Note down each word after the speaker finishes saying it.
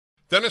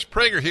Dennis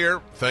Prager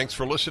here. Thanks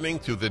for listening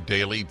to the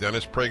Daily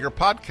Dennis Prager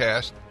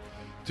Podcast.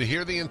 To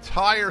hear the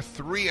entire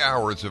 3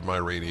 hours of my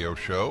radio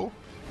show,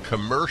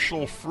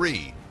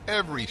 commercial-free,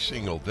 every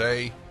single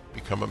day,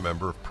 become a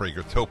member of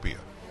Pragertopia.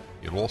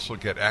 You'll also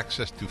get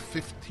access to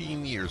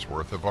 15 years'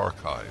 worth of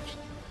archives,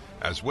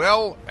 as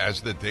well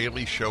as the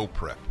daily show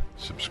prep.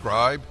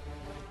 Subscribe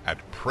at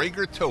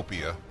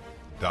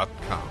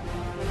pragertopia.com.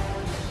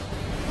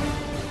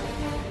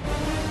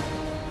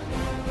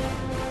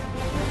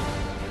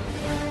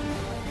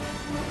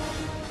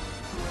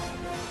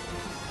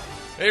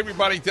 Hey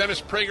everybody,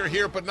 Dennis Prager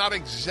here, but not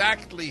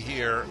exactly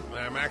here.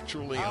 I'm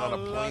actually on a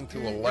plane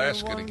to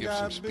Alaska to give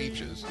some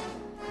speeches.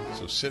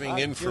 So sitting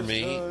in for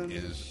me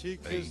is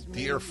a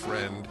dear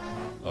friend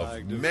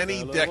of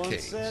many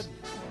decades.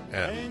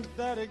 And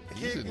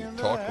he's in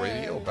talk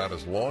radio about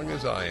as long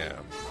as I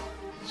am.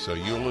 So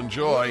you'll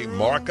enjoy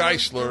Mark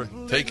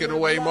Eisler. Take it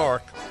away,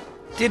 Mark.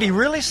 Did he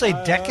really say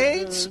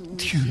decades?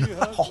 Do you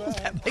know how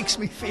that makes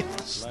me feel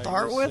to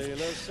start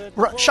with?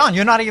 Sean,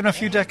 you're not even a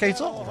few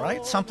decades old,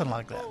 right? Something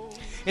like that.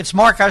 It's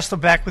Mark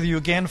Eisler back with you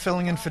again,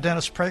 filling in for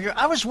Dennis Prager.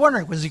 I was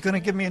wondering, was he going to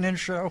give me an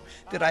intro?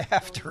 Did I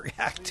have to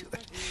react to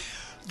it?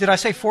 Did I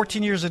say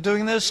 14 years of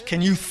doing this?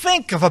 Can you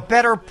think of a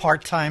better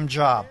part-time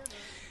job?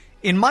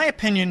 In my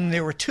opinion,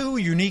 there were two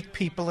unique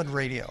people at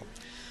radio.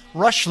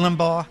 Rush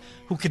Limbaugh,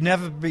 who could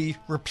never be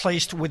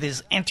replaced with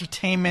his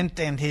entertainment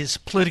and his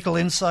political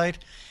insight,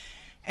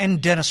 and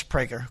Dennis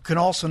Prager, who can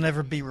also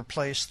never be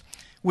replaced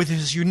with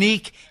his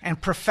unique and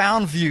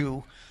profound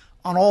view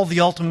on all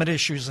the ultimate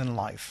issues in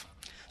life.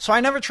 So I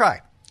never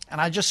tried,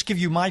 and I just give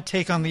you my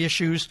take on the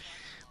issues,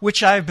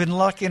 which I've been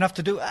lucky enough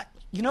to do.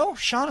 You know,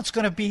 Sean, it's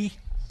going to be,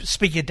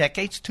 speaking of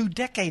decades, 2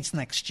 decades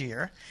next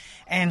year,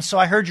 and so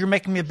I heard you're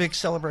making me a big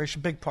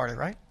celebration, big party,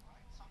 right?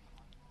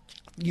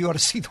 You ought to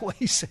see the way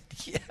he said,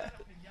 yeah.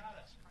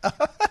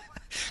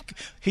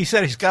 He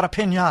said he's got a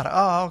piñata.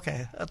 Oh,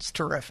 okay, that's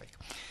terrific.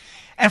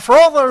 And for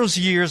all those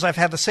years, I've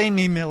had the same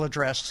email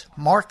address,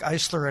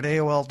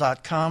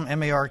 markisler@AOL.com,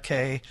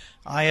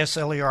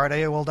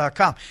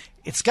 markisler@AOL.com.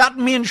 It's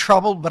gotten me in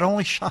trouble, but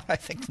only Sean, I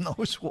think,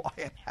 knows why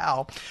and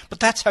how. But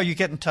that's how you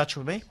get in touch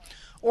with me.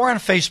 Or on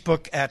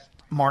Facebook at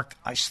Mark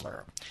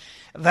Eisler.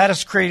 That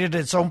has created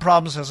its own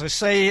problems, as I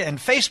say. And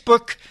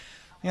Facebook,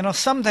 you know,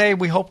 someday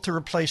we hope to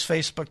replace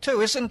Facebook, too.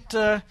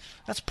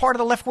 That's part of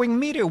the left-wing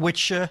media,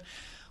 which,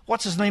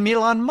 what's his name,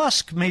 Elon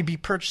Musk may be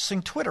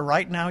purchasing Twitter.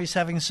 Right now he's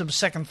having some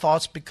second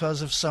thoughts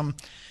because of some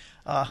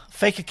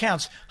fake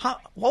accounts.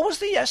 What was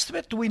the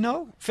estimate? Do we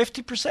know?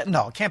 50%?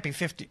 No, it can't be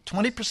 50.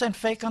 20%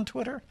 fake on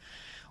Twitter?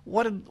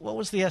 What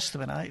was the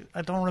estimate? I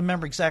don't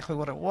remember exactly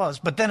what it was.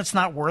 But then it's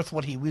not worth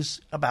what he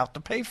was about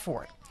to pay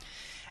for it.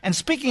 And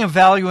speaking of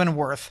value and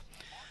worth,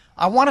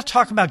 I want to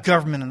talk about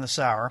government in this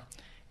hour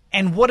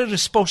and what it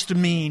is supposed to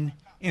mean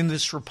in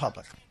this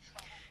republic.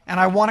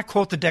 And I want to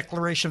quote the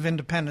Declaration of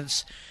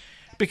Independence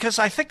because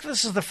I think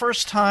this is the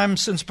first time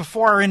since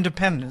before our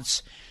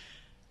independence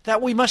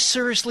that we must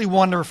seriously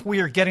wonder if we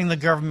are getting the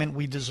government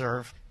we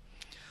deserve.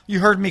 You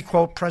heard me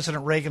quote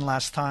President Reagan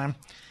last time,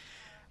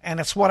 and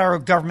it's what our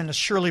government has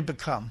surely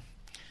become.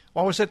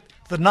 What was it?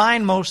 The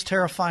 9 most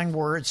terrifying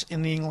words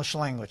in the English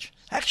language.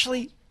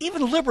 Actually,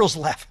 even liberals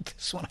laugh at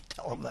this when I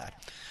tell them that.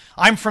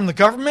 I'm from the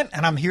government,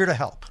 and I'm here to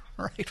help.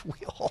 Right? We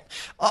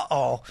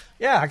all,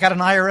 yeah, I got an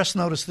IRS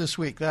notice this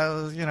week. That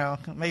was,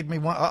 made me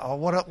want,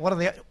 what are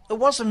they? It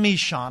wasn't me,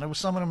 Sean. It was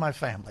someone in my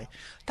family.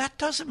 That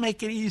doesn't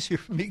make it easier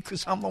for me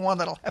because I'm the one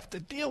that'll have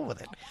to deal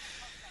with it.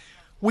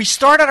 We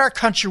started our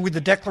country with the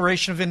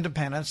Declaration of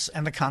Independence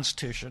and the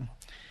Constitution,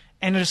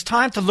 and it is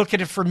time to look at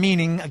it for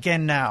meaning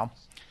again now.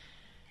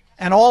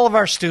 And all of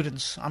our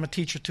students, I'm a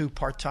teacher too,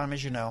 part-time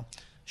as you know,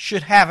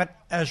 should have it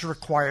as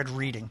required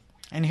reading.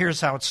 And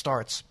here's how it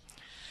starts.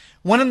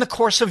 When in the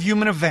course of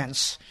human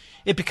events,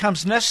 it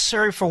becomes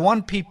necessary for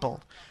one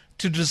people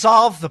to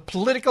dissolve the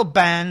political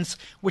bands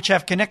which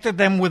have connected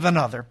them with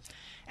another,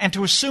 and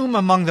to assume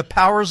among the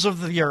powers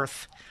of the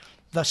earth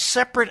the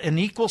separate and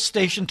equal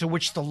station to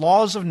which the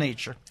laws of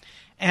nature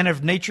and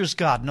of nature's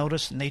God,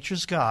 notice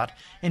nature's God,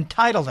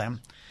 entitle them,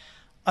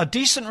 a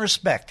decent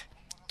respect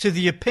to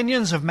the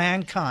opinions of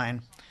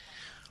mankind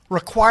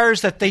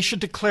requires that they should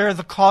declare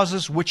the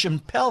causes which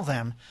impel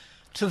them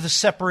to the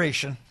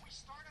separation.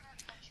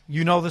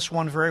 You know this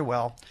one very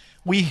well.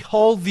 We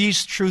hold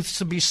these truths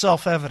to be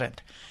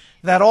self-evident,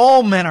 that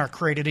all men are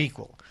created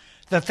equal,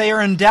 that they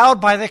are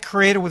endowed by their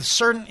Creator with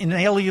certain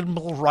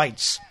inalienable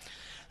rights,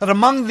 that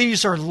among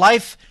these are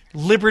life,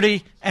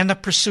 liberty, and the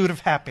pursuit of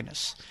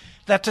happiness,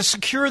 that to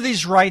secure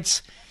these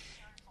rights,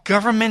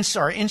 governments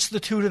are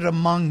instituted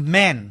among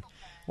men,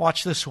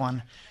 watch this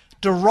one,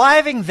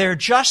 deriving their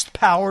just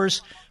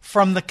powers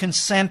from the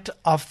consent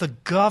of the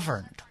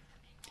governed.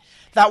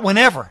 That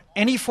whenever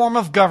any form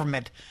of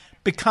government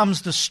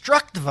becomes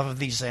destructive of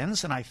these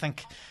ends, and I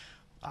think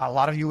a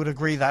lot of you would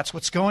agree that's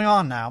what's going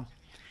on now,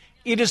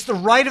 it is the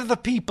right of the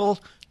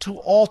people to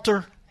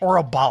alter or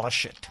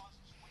abolish it.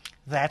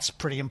 That's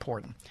pretty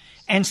important.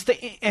 And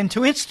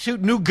to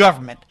institute new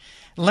government,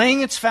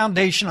 laying its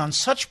foundation on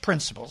such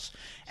principles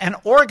and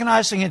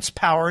organizing its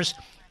powers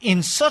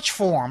in such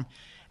form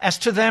as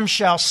to them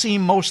shall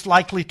seem most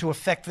likely to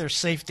affect their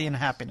safety and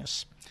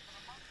happiness.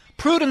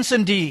 Prudence,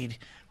 indeed,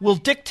 will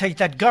dictate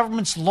that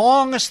governments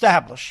long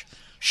established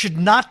should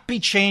not be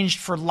changed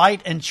for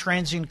light and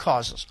transient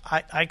causes.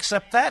 I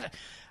accept that,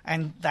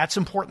 and that's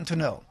important to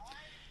know.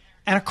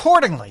 And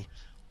accordingly,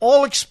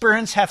 all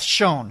experience hath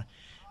shown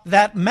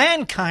that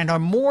mankind are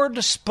more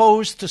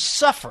disposed to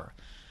suffer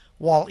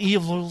while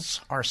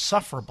evils are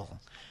sufferable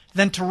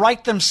than to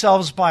right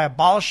themselves by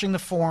abolishing the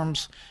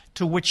forms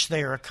to which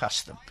they are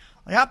accustomed.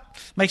 Yep,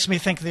 makes me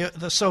think of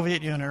the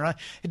Soviet Union, right?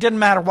 It didn't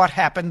matter what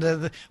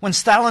happened. When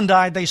Stalin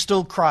died, they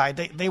still cried.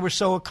 They were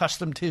so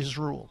accustomed to his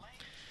rule.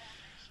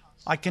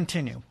 I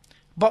continue.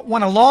 But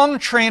when a long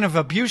train of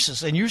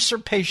abuses and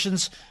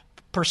usurpations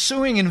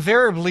pursuing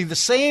invariably the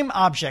same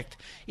object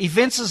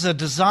evinces a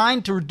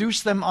design to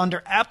reduce them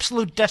under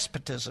absolute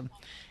despotism,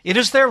 it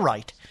is their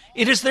right,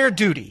 it is their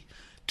duty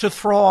to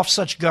throw off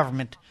such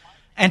government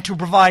and to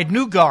provide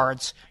new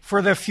guards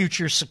for their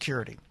future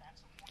security.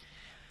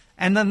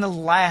 And then the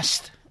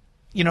last,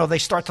 they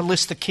start to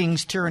list the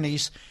king's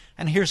tyrannies,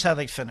 and here's how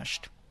they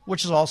finished,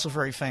 which is also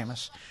very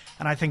famous.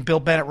 And I think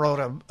Bill Bennett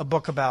wrote a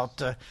book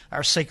about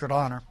our sacred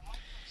honor.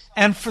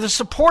 And for the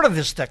support of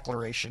this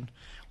declaration,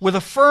 with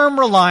a firm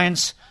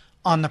reliance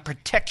on the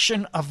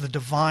protection of the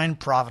divine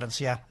providence.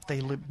 Yeah,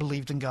 they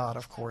believed in God,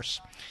 of course.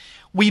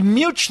 We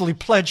mutually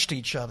pledged to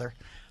each other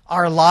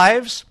our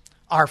lives,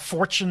 our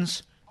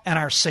fortunes, and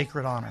our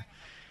sacred honor.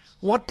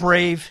 What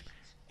brave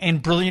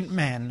and brilliant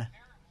men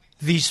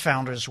these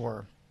founders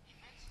were.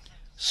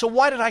 So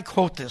why did I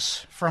quote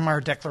this from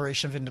our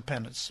Declaration of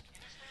Independence?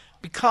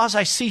 Because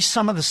I see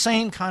some of the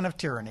same kind of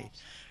tyranny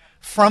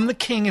from the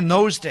king in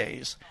those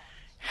days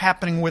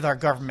happening with our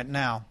government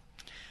now.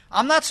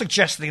 I'm not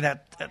suggesting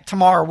that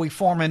tomorrow we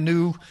form a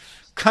new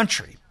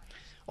country,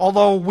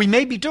 although we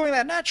may be doing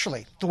that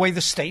naturally, the way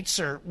the states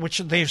are, which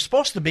they're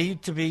supposed to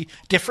be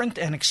different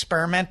and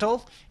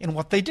experimental in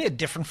what they did,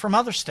 different from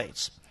other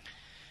states.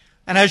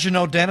 And as you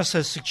know, Dennis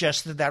has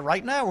suggested that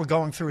right now we're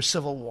going through a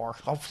civil war,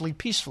 hopefully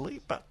peacefully,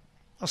 but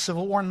a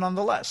civil war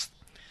nonetheless.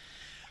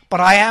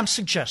 But I am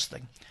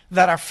suggesting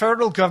that our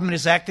federal government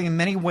is acting in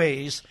many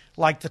ways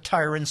like the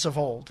tyrants of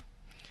old.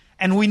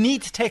 And we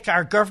need to take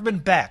our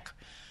government back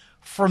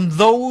from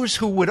those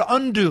who would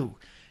undo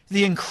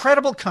the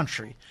incredible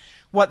country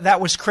that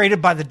was created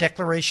by the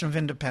Declaration of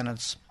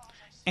Independence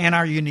and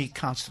our unique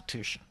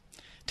Constitution.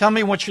 Tell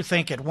me what you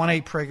think at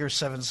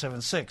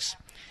 1-8-PRAGER-776.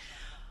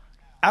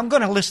 I'm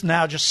going to list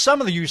now just some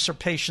of the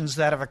usurpations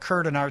that have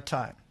occurred in our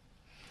time.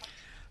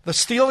 The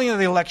stealing of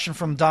the election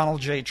from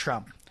Donald J.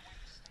 Trump.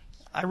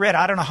 I read,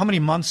 I don't know how many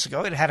months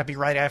ago, it had to be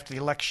right after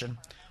the election,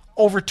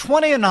 over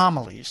 20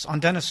 anomalies, on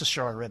Dennis's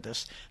show I read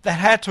this, that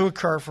had to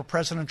occur for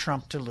President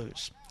Trump to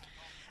lose.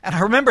 And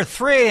I remember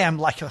 3 a.m.,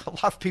 like a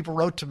lot of people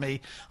wrote to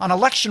me, on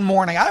election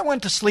morning, I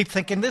went to sleep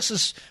thinking this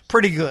is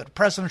pretty good.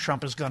 President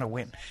Trump is going to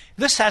win.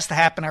 This has to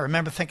happen. I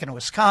remember thinking in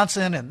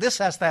Wisconsin, and this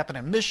has to happen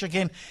in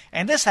Michigan,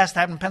 and this has to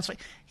happen in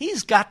Pennsylvania.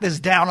 He's got this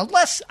down,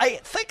 unless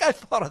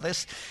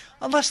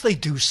they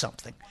do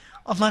something,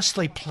 unless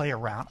they play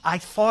around. I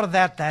thought of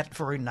that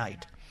very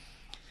night.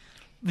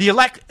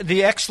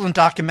 The excellent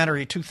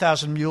documentary,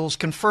 2,000 Mules,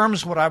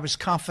 confirms what I was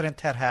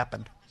confident had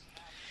happened.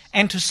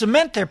 And to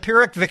cement their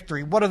Pyrrhic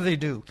victory, what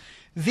do?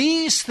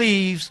 These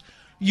thieves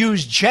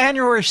used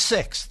January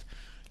 6th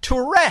to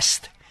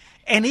arrest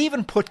and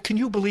even put, can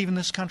you believe in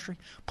this country,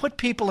 put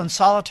people in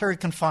solitary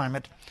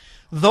confinement,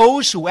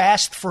 those who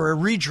asked for a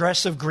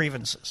redress of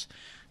grievances,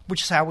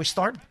 which is how we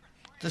started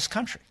this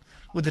country,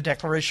 with the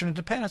Declaration of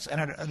Independence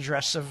and an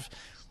address of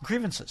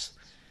grievances.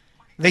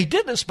 They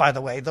did this, by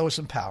the way, those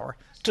in power,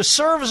 to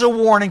serve as a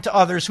warning to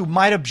others who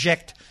might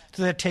object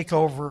to the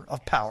takeover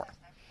of power.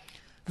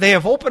 They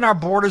have opened our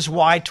borders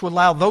wide to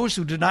allow those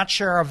who do not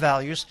share our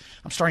values,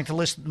 I'm starting to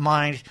list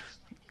my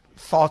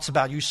thoughts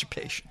about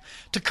usurpation,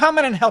 to come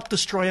in and help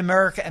destroy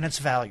America and its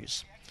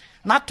values.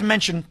 Not to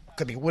mention,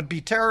 could be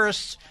would-be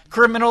terrorists,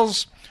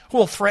 criminals, who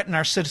will threaten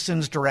our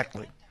citizens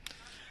directly.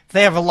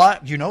 They have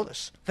allowed, you know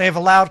this, they have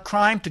allowed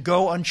crime to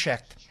go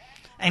unchecked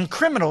and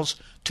criminals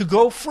to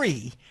go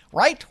free,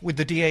 right, with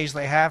the DAs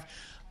they have,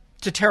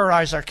 to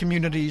terrorize our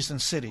communities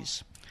and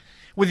cities.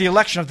 With the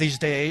election of these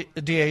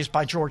DAs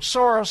by George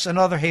Soros and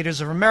other haters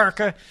of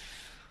America,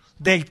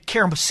 they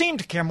seem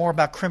to care more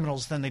about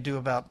criminals than they do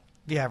about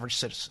the average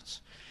citizens.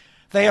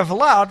 They have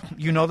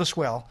allowed, you know this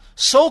well,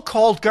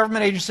 so-called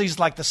government agencies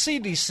like the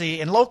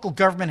CDC and local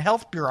government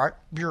health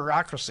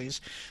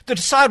bureaucracies to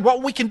decide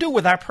what we can do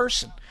with our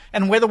person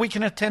and whether we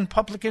can attend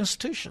public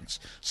institutions,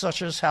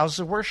 such as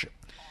houses of worship.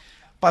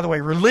 By the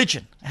way,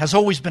 religion has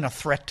always been a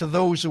threat to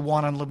those who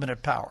want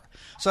unlimited power.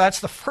 So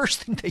that's the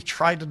first thing they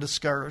tried to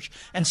discourage,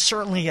 and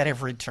certainly at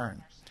every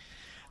turn.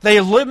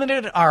 They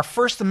limited our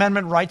First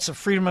Amendment rights of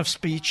freedom of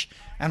speech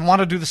and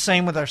want to do the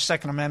same with our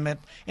Second Amendment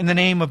in the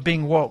name of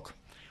being woke.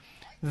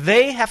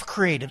 They have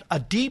created a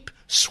deep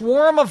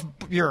swamp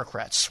of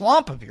bureaucrats,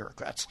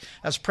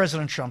 as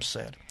President Trump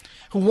said,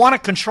 who want to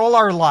control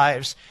our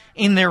lives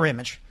in their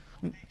image.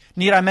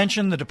 Need I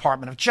mention the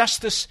Department of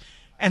Justice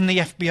and the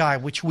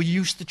FBI, which we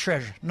used to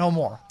treasure. No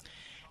more.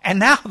 And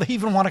now they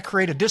even want to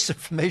create a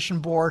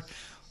disinformation board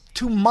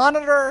to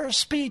monitor our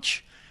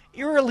speech,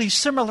 eerily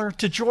similar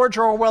to George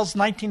Orwell's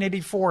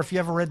 1984, if you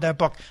ever read that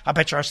book. I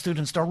bet you our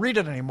students don't read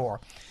it anymore.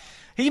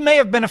 He may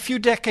have been a few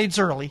decades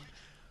early,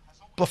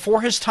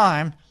 before his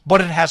time,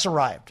 but it has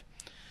arrived.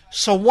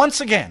 So once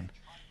again,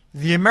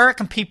 the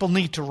American people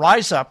need to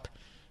rise up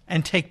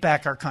and take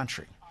back our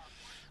country.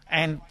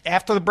 And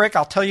after the break,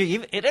 I'll tell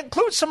you, it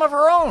includes some of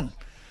our own.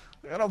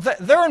 You know,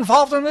 they're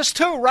involved in this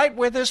too, right?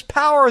 Where there's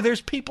power,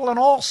 there's people on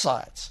all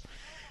sides.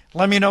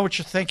 Let me know what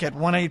you think at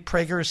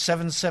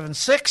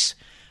 1-800-PRAGER-776.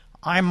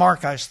 I'm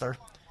Mark Eisler,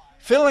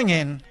 filling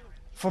in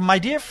for my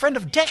dear friend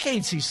of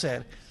decades, he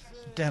said,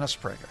 Dennis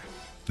Prager.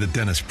 The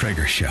Dennis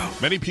Prager Show.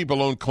 Many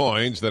people own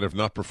coins that have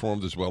not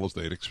performed as well as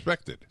they'd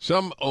expected.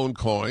 Some own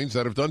coins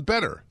that have done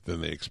better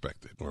than they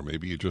expected. Or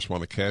maybe you just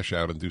want to cash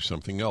out and do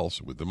something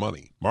else with the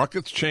money.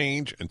 Markets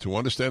change, and to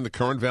understand the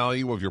current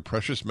value of your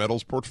precious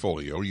metals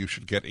portfolio, you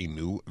should get a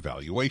new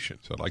valuation.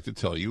 So I'd like to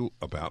tell you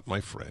about my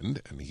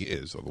friend, and he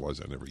is, otherwise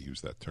I never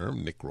use that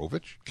term, Nick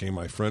Rovich. Became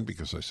my friend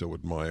because I so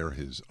admire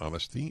his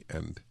honesty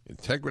and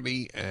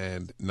integrity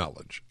and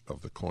knowledge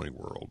of the coin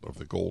world, of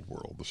the gold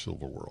world, the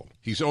silver world.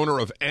 He's owner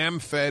of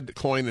Fed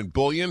Coin and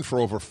Bullion for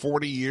over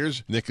 40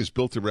 years. Nick has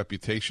built a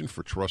reputation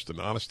for trust and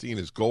honesty, and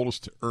his goal is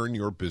to earn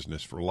your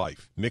business for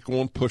life. Nick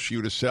won't push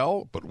you to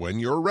sell, but when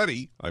you're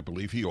ready, I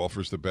believe he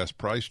offers the best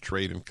price,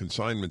 trade, and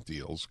consignment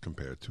deals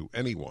compared to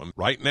anyone.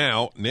 Right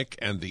now, Nick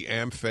and the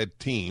AmFed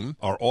team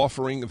are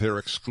offering their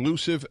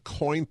exclusive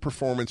coin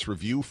performance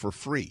review for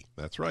free.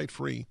 That's right,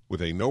 free,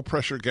 with a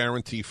no-pressure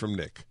guarantee from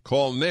Nick.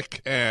 Call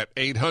Nick at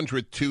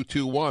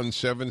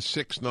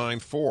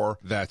 800-221-7694.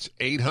 That's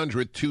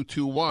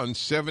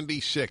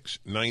 800-221-7694.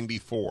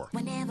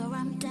 Whenever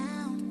I'm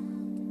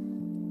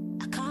down,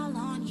 I call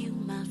on you,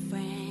 my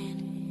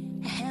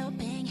friend. A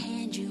helping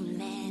hand you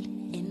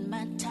lend in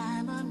my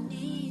time of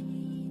need.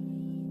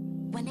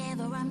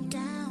 Whenever I'm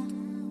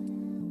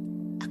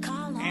down, I call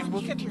on you. And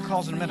we'll get to your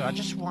calls in a minute. I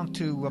just want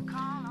to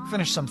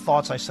finish some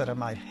thoughts I said I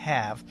might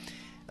have.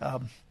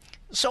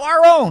 So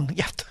our own,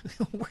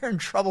 we're in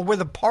trouble. We're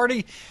the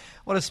party,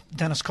 what does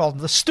Dennis call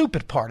the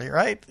stupid party,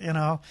 right? You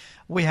know,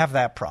 we have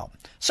that problem.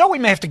 So we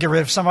may have to get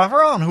rid of some of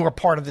our own who are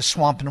part of this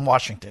swamp in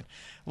Washington,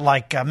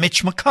 like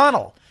Mitch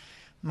McConnell.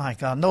 My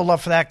God, no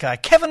love for that guy.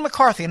 Kevin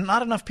McCarthy, and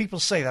not enough people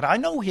say that. I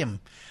know him.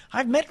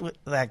 I've met with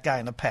that guy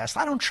in the past.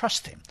 I don't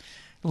trust him.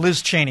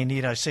 Liz Cheney,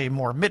 need I say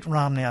more? Mitt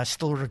Romney, I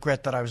still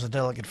regret that I was a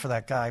delegate for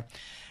that guy.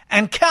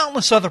 And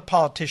countless other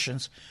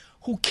politicians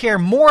who care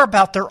more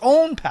about their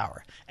own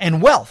power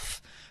and wealth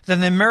than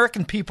the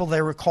American people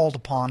they were called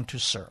upon to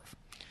serve.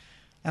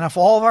 And if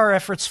all of our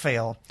efforts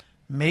fail,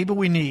 maybe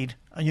we need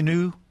a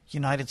new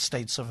United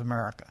States of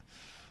America.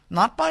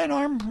 Not by an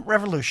armed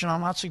revolution,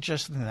 I'm not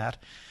suggesting that,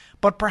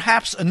 but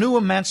perhaps a new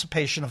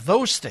emancipation of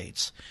those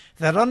states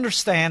that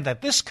understand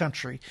that this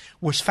country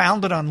was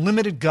founded on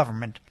limited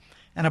government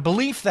and a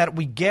belief that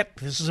we get,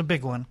 this is a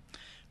big one,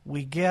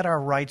 we get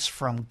our rights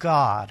from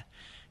God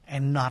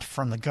and not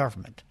from the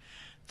government.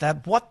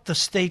 That what the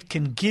state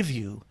can give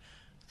you,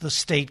 the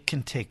state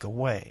can take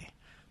away.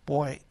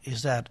 Boy,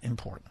 is that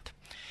important.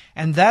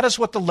 And that is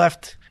what the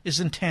left is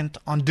intent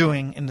on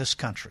doing in this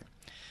country,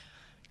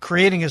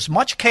 creating as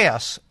much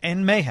chaos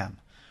and mayhem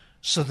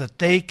so that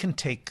they can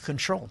take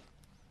control,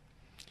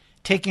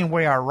 taking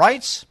away our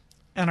rights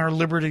and our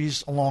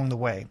liberties along the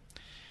way.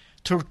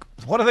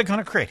 What are they going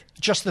to create?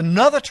 Just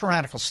another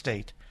tyrannical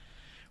state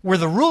where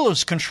the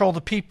rulers control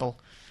the people,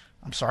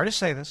 I'm sorry to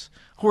say this,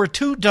 who are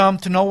too dumb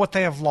to know what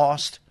they have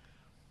lost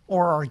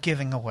or are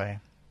giving away.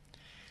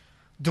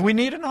 Do we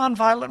need a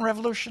nonviolent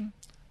revolution?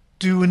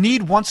 Do we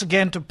need once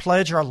again to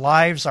pledge our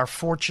lives, our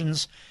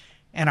fortunes,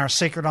 and our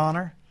sacred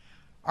honor?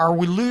 Are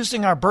we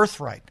losing our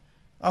birthright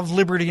of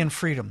liberty and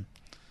freedom?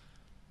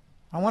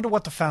 I wonder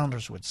what the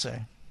founders would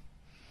say.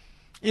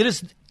 It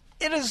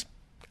is,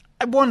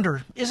 I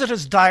wonder, is it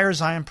as dire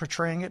as I am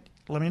portraying it?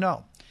 Let me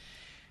know.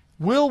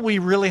 Will we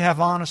really have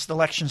honest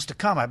elections to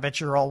come? I bet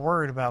you're all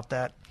worried about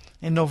that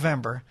in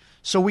November,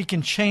 so we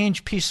can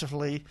change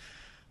peacefully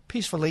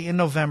in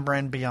November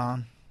and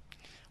beyond.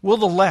 Will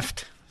the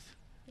left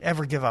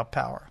ever give up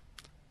power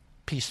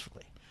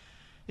peacefully?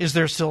 Is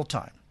there still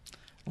time?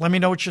 Let me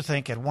know what you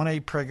think at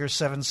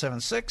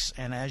 1-800-PRAGER-776.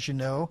 And as you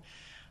know,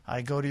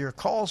 I go to your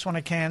calls when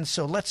I can.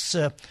 So let's,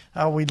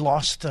 we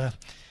lost,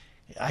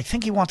 I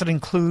think he wanted to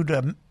include,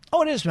 it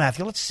is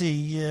Matthew. Let's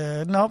see.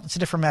 No, it's a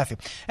different Matthew.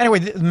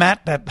 Anyway,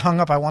 Matt that hung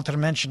up, I wanted to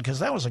mention because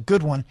that was a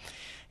good one.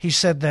 He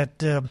said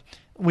that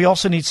we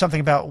also need something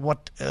about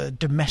what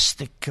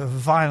domestic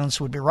violence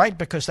would be, right?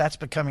 Because that's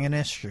becoming an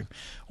issue.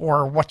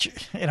 Or what,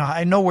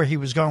 I know where he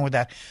was going with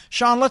that.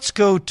 Sean, let's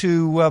go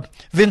to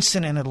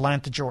Vincent in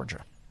Atlanta, Georgia.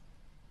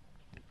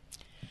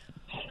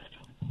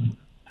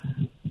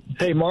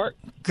 Hey, Mark.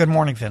 Good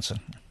morning,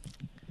 Vincent.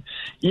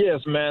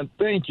 Yes, man.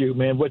 Thank you,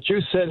 man. What you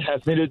said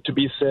has needed to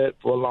be said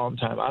for a long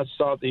time. I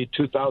saw the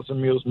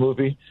 2000 Mules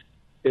movie.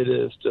 It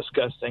is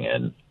disgusting.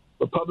 And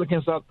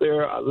Republicans out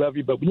there, I love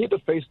you, but we need to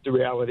face the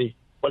reality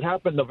what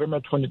happened November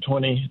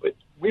 2020,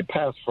 we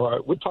passed for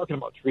it. We're talking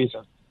about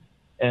treason.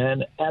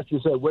 And as you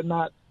said, we're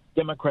not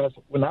Democrats,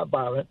 we're not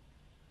violent,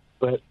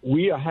 but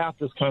we are half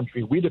this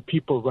country. We, the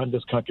people, run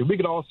this country. We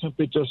could all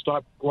simply just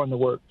stop going to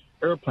work,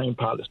 airplane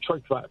pilots,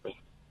 truck drivers,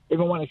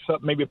 everyone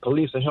except maybe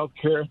police and health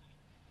care.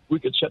 We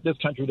could shut this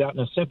country down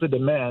and simply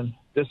demand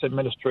this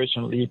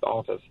administration leave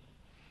office.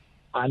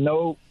 I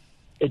know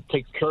it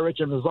takes courage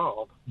and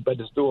resolve, but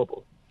it's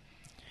doable.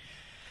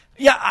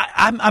 Yeah,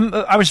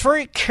 I was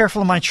very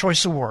careful in my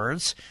choice of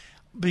words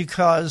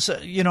because,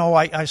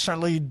 I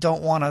certainly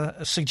don't want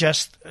to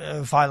suggest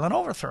violent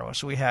overthrow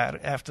as we had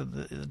after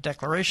the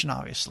declaration,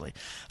 obviously.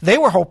 They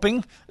were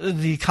hoping,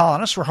 the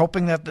colonists were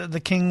hoping that the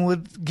king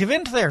would give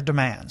in to their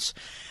demands.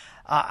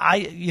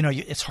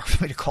 It's hard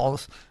for me to call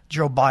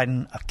Joe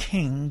Biden a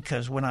king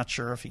because we're not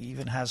sure if he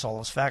even has all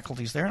his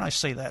faculties there. And I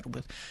say that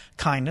with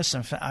kindness.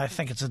 And I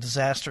think it's a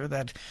disaster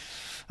that,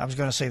 I was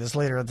going to say this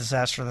later, a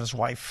disaster that his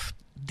wife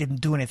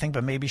didn't do anything,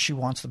 but maybe she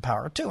wants the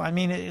power too. I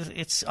mean,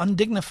 it's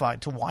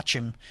undignified to watch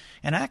him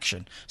in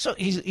action. So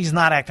he's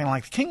not acting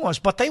like the king was,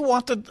 but they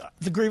wanted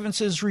the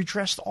grievances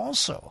redressed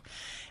also.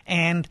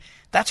 And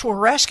that's what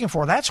we're asking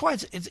for. That's why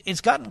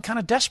it's gotten kind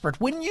of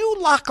desperate. When you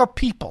lock up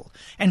people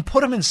and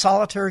put them in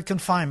solitary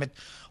confinement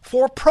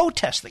for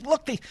protesting,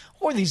 look,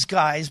 who are these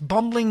guys,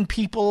 bumbling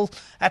people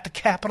at the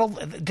Capitol?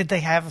 Did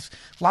they have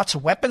lots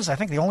of weapons? I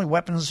think the only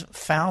weapons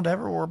found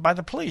ever were by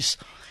the police.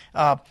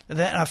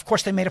 Then, of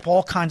course, they made up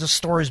all kinds of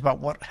stories about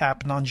what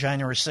happened on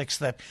January 6th,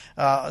 that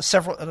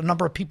a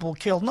number of people were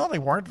killed. No, they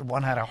weren't.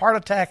 One had a heart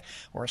attack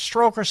or a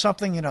stroke or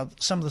something,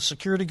 some of the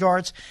security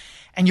guards.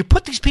 And you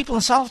put these people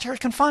in solitary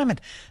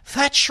confinement.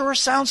 That sure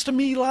sounds to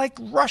me like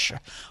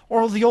Russia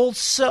or the old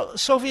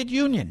Soviet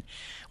Union.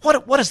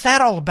 What is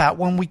that all about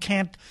when we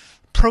can't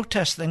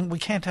protest and we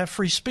can't have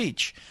free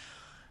speech?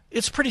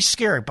 It's pretty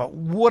scary, but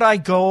would I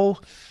go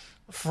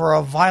for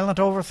a violent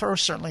overthrow?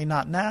 Certainly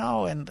not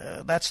now, and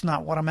that's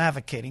not what I'm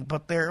advocating.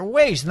 But there are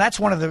ways, and that's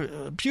one of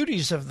the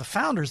beauties of the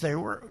founders. They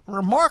were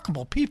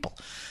remarkable people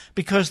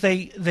because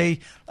they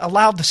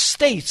allowed the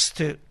states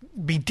to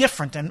be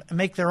different and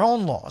make their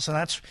own laws. And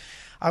that's,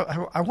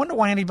 I wonder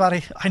why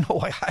anybody, I know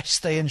why I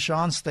stay and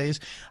Sean stays.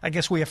 I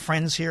guess we have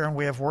friends here and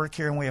we have work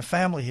here and we have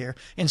family here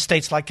in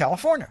states like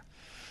California.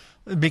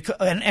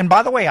 And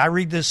by the way, I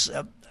read this,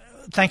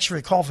 thanks for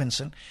your call,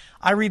 Vincent.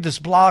 I read this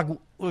blog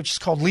which is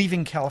called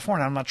Leaving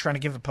California. I'm not trying to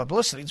give it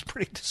publicity. It's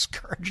pretty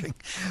discouraging.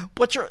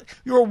 But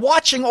you're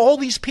watching all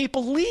these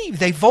people leave.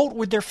 They vote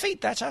with their feet.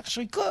 That's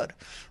actually good,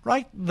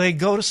 right? They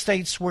go to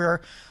states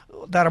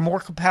that are more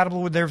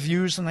compatible with their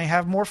views and they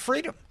have more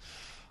freedom.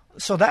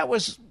 So that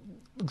was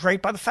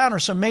great by the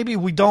founders. So maybe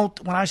we don't,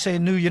 when I say a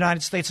new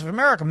United States of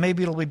America,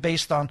 maybe it'll be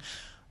based on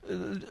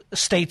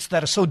states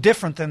that are so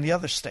different than the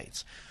other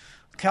states.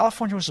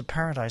 California was a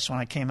paradise when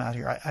I came out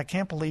here. I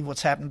can't believe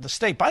what's happened to the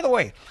state. By the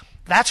way,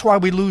 that's why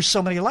we lose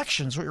so many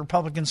elections.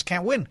 Republicans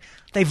can't win.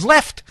 They've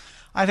left.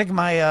 I think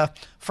my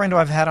friend who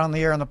I've had on the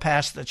air in the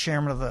past, the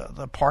chairman of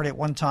the party at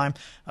one time,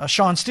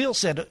 Sean Steele,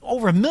 said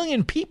over 1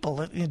 million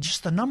people in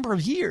just a number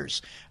of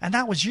years, and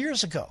that was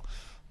years ago.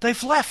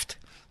 They've left.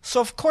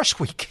 So of course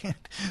we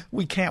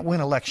can't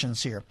win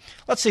elections here.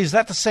 Let's see, is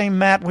that the same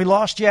Matt we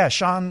lost? Yeah,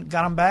 Sean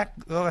got him back.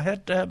 Go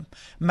ahead,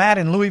 Matt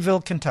in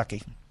Louisville,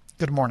 Kentucky.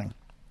 Good morning.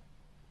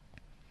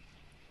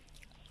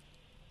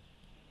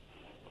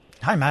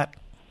 Hi, Matt.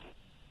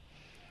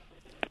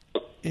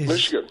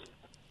 Michigan.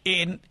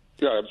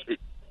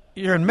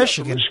 You're in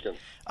Michigan. Michigan.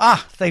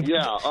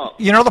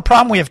 The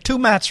problem, we have two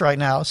Matts right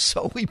now,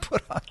 so we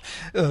put on,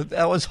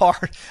 that was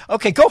hard.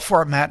 Okay, go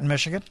for it, Matt in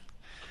Michigan.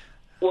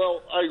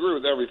 Well, I agree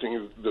with everything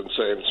you've been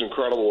saying. It's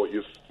incredible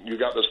you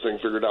got this thing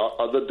figured out.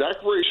 The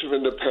Declaration of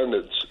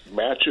Independence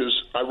matches,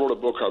 I wrote a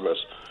book on this,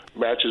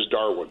 matches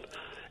Darwin.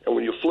 And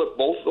when you flip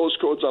both those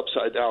codes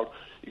upside down,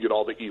 you get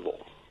all the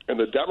evil. And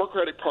the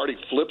Democratic Party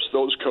flips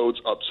those codes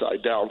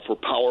upside down for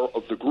power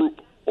of the group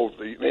over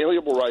the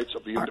inalienable rights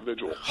of the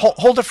individual.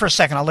 Hold it for a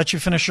second. I'll let you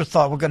finish your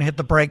thought. We're going to hit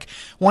the break.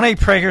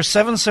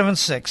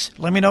 1-8-Prager-776.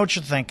 Let me know what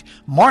you think.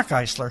 Mark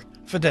Eisler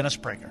for Dennis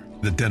Prager.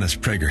 The Dennis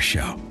Prager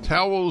Show.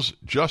 Towels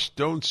just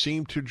don't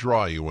seem to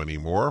dry you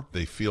anymore.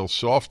 They feel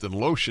soft and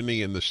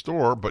lotiony in the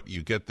store, but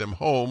you get them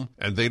home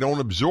and they don't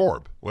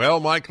absorb. Well,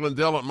 Mike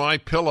Lindell at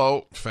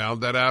MyPillow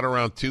found that out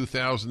around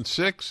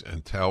 2006,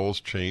 and towels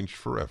changed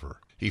forever.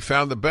 He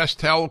found the best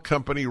towel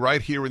company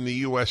right here in the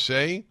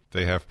USA.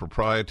 They have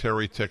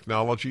proprietary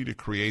technology to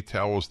create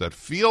towels that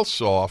feel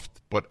soft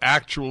but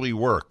actually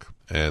work.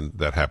 And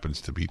that happens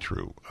to be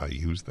true. I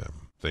use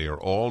them. They are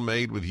all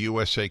made with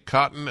USA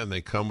cotton, and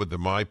they come with the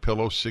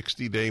MyPillow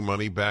 60-day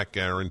money-back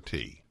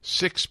guarantee.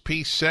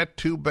 6-piece set,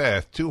 2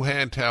 bath, 2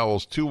 hand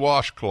towels, 2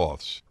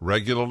 washcloths.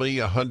 Regularly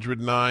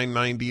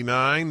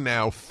 $109.99,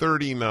 now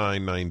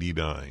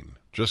 $39.99.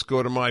 Just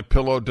go to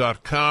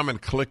MyPillow.com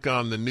and click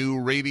on the new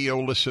radio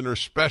listener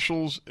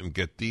specials and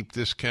get deep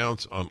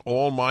discounts on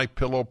all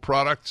MyPillow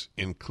products,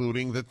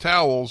 including the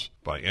towels,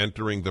 by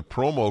entering the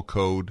promo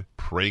code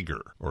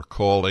Prager, or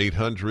call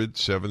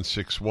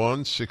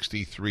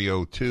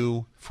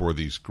 800-761-6302 for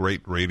these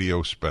great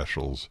radio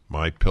specials.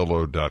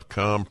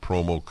 MyPillow.com,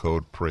 promo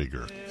code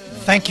Prager.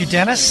 Thank you,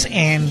 Dennis,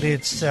 and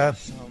it's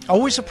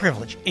always a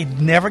privilege. It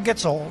never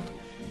gets old,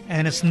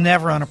 and it's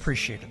never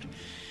unappreciated.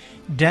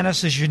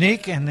 Dennis is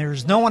unique, and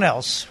there's no one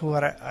else who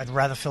I'd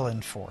rather fill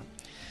in for.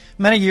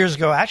 Many years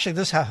ago, actually,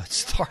 this is how it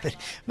started.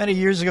 Many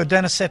years ago,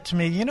 Dennis said to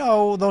me, you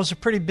know, those are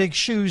pretty big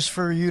shoes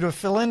for you to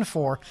fill in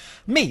for.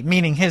 Me,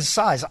 meaning his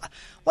size.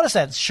 What is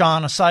that,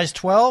 Sean, a size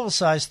 12, a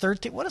size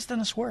 13? What does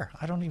Dennis wear?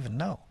 I don't even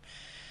know.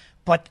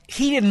 But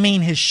he didn't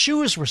mean his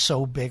shoes were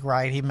so big,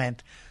 right? He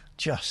meant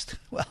just,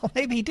 well,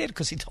 maybe he did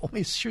because he told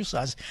me his shoe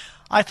size.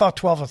 I thought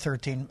 12 or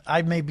 13.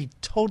 I may be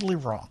totally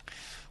wrong.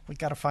 We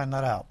got to find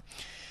that out.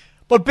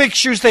 But big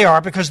shoes they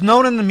are, because no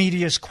one in the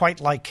media is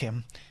quite like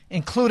him,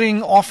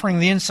 including offering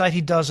the insight he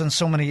does on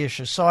so many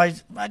issues. So I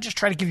just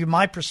try to give you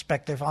my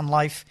perspective on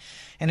life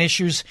and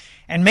issues,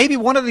 and maybe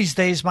one of these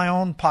days my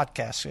own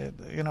podcast.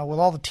 You know, with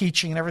all the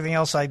teaching and everything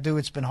else I do,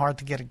 it's been hard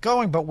to get it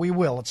going, but we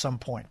will at some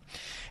point.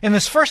 In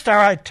this first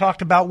hour, I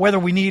talked about whether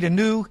we need a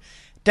new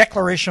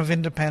Declaration of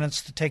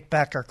Independence to take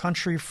back our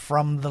country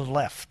from the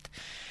left.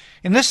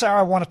 In this hour,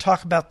 I want to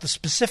talk about the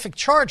specific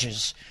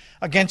charges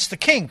against the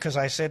king, because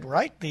I said,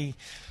 right, the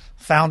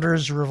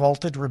founders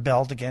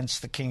rebelled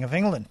against the King of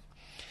England,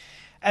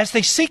 as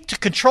they seek to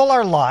control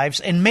our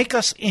lives and make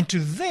us into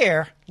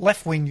their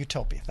left-wing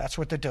utopia. That's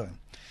what they're doing.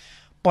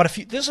 But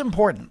this is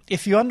important.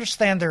 If you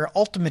understand their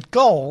ultimate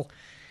goal,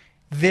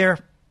 their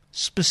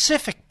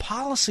specific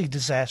policy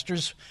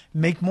disasters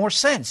make more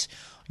sense.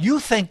 You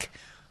think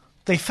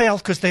they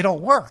failed because they don't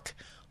work,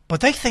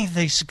 but they think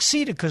they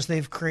succeeded because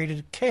they've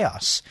created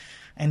chaos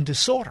and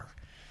disorder,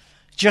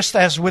 just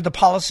as with the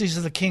policies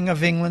of the King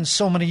of England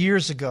so many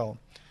years ago.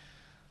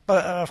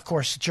 But, of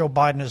course, Joe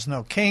Biden is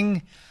no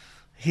king.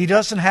 He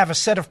doesn't have a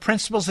set of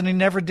principles, and he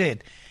never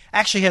did.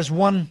 Actually, he has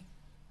one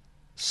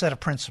set of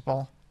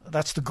principle.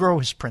 That's the grow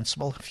his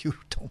principle, if you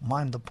don't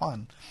mind the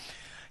pun.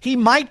 He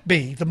might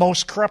be the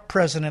most corrupt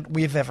president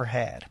we've ever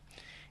had.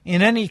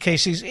 In any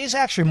case, he's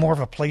actually more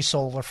of a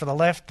placeholder for the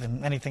left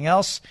than anything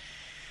else.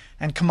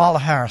 And Kamala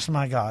Harris,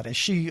 my God, is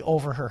she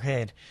over her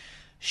head?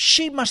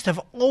 She must have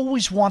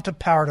always wanted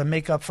power to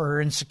make up for her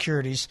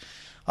insecurities,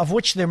 of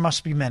which there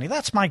must be many.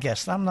 That's my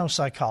guess. I'm no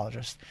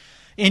psychologist.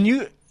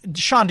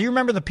 Sean, do you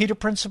remember the Peter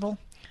Principle?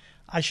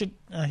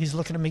 He's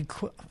looking at me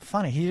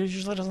funny. He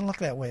usually doesn't look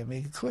that way at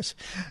me.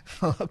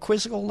 A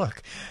quizzical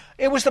look.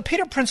 It was the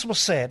Peter Principle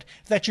said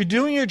that you're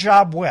doing your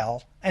job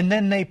well, and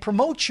then they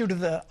promote you to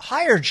the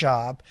higher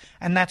job,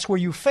 and that's where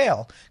you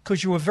fail,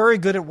 because you were very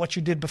good at what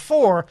you did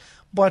before,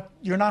 but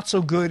you're not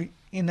so good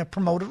in the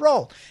promoted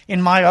role.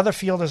 In my other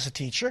field as a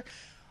teacher,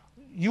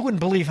 you wouldn't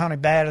believe how many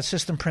bad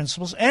assistant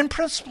principals and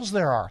principals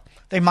there are.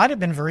 They might have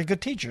been very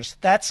good teachers.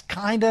 That's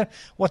kind of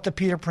what the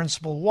Peter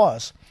Principle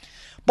was.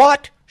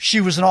 But she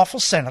was an awful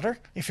senator,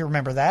 if you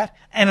remember that,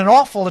 and an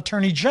awful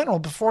attorney general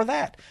before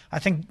that. I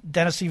think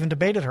Dennis even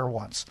debated her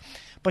once.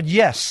 But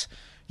yes,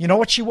 you know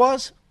what she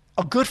was?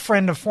 A good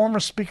friend of former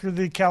Speaker of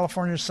the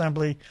California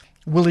Assembly,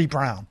 Willie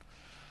Brown.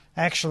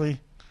 Actually,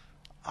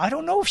 I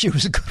don't know if she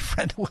was a good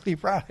friend of Willie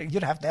Brown.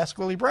 You'd have to ask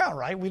Willie Brown,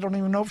 right? We don't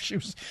even know if she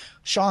was.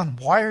 Sean,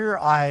 why are your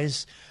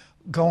eyes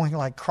going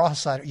like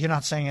cross-eyed? You're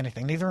not saying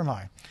anything. Neither am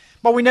I.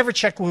 But we never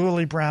checked with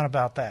Willie Brown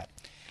about that.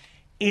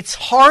 It's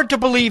hard to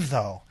believe,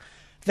 though,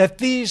 that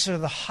these are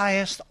the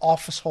highest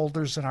office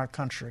holders in our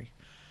country.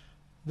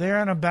 They're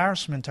an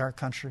embarrassment to our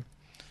country.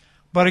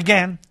 But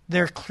again,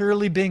 they're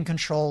clearly being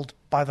controlled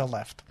by the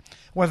left.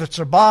 Whether it's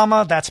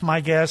Obama, that's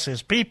my guess,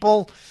 his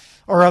people,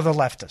 or other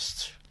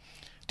leftists.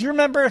 Do you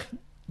remember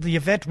the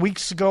event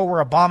weeks ago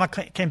where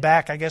Obama came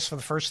back, I guess, for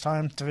the first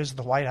time to visit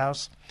the White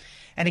House?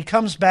 And he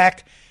comes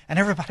back, and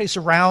everybody's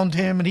around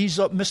him, and he's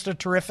Mr.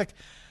 Terrific.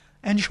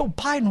 And Joe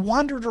Biden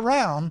wandered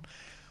around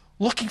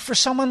looking for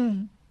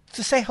someone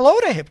to say hello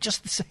to him,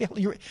 just to say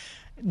hello.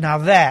 Now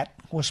that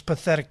was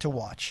pathetic to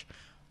watch.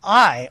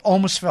 I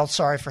almost felt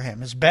sorry for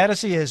him, as bad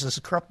as he is, as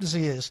corrupt as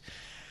he is.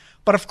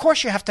 But of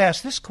course you have to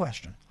ask this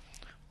question.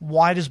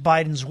 Why does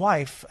Biden's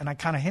wife, and I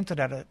kind of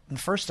hinted at it in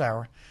the first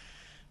hour,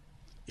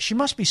 she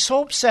must be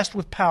so obsessed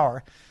with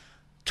power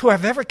to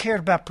have ever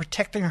cared about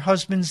protecting her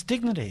husband's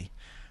dignity.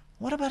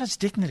 What about his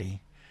dignity?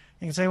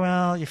 You can say,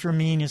 well, if you're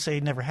mean, you say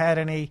he never had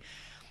any.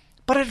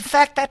 But in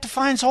fact, that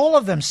defines all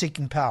of them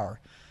seeking power,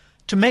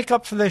 to make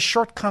up for their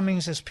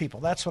shortcomings as people.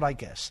 That's what I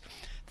guess.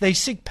 They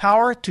seek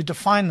power to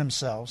define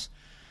themselves,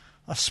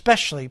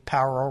 especially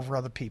power over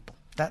other people.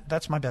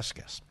 That's my best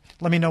guess.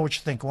 Let me know what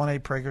you think.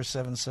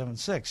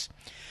 1-800-PRAGER-776.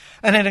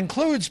 And it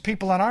includes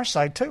people on our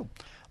side, too,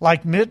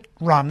 like Mitt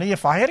Romney.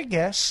 If I had a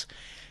guess,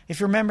 if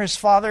you remember, his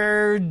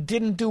father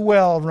didn't do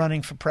well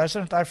running for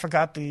president. I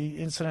forgot the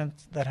incident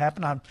that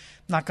happened. I'm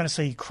not going to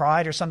say he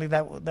cried or something.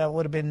 That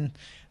would have been,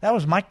 that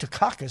was Mike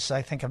Dukakis,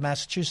 I think, of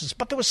Massachusetts.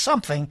 But there was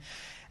something,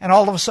 and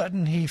all of a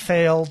sudden he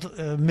failed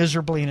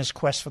miserably in his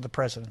quest for the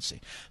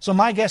presidency. So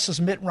my guess is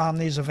Mitt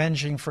Romney is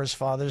avenging for his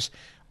father's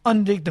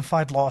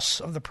undignified loss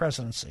of the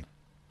presidency.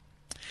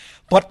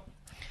 But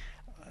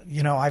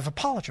I've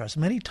apologized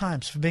many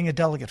times for being a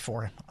delegate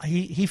for him.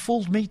 He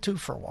fooled me, too,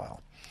 for a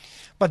while.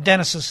 But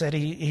Dennis has said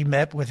he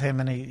met with him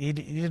and he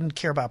didn't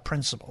care about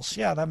principles.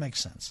 Yeah, that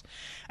makes sense.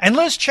 And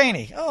Liz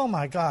Cheney, oh,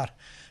 my God,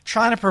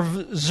 trying to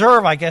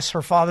preserve, I guess,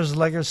 her father's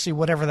legacy,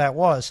 whatever that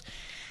was.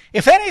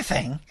 If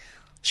anything,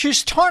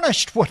 she's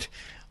tarnished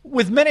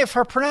with many of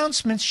her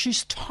pronouncements,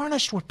 she's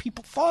tarnished what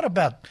people thought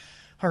about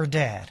her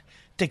dad,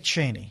 Dick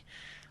Cheney.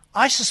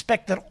 I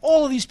suspect that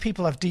all of these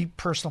people have deep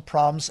personal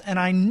problems, and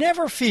I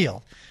never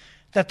feel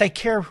that they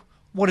care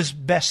what is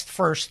best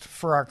first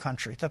for our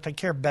country, that they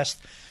care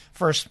best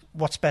first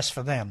what's best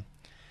for them.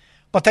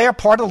 But they are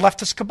part of the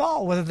leftist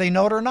cabal, whether they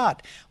know it or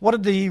not. What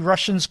did the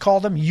Russians call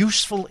them?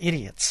 Useful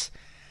idiots.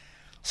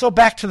 So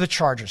back to the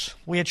charges.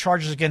 We had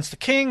charges against the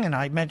king, and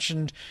I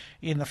mentioned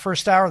in the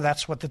first hour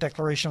that's what the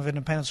Declaration of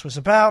Independence was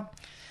about.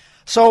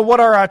 So what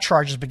are our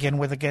charges begin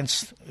with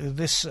against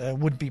this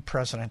would-be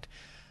president?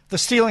 The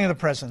stealing of the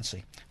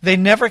presidency. They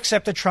never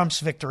accepted Trump's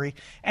victory,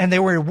 and they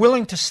were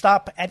willing to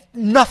stop at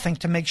nothing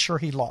to make sure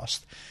he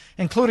lost,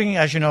 including,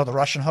 as you know, the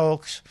Russian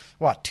hoax,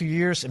 2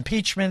 years,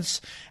 impeachments,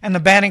 and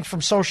the banning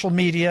from social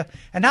media.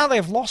 And now they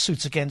have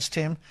lawsuits against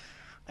him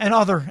and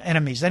other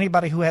enemies,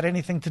 anybody who had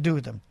anything to do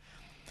with them.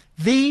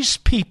 These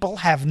people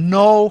have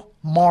no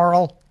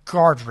moral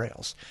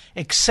guardrails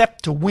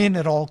except to win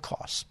at all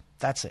costs.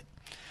 That's it.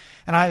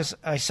 And as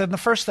I said in the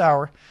first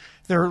hour,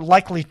 there are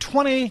likely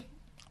 20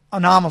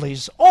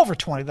 anomalies, over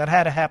 20, that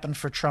had to happen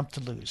for Trump to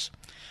lose.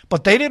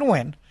 But they didn't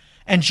win,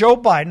 and Joe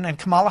Biden and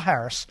Kamala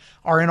Harris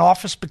are in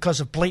office because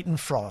of blatant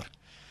fraud,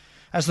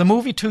 as the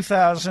movie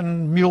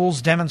 2000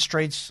 Mules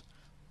demonstrates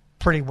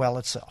pretty well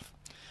itself.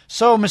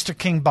 So, Mr.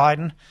 King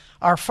Biden,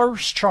 our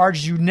first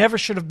charge, you never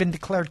should have been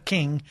declared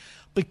king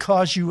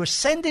because you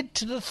ascended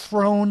to the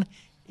throne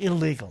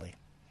illegally.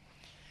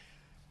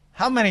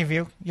 How many of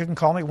you can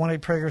call me,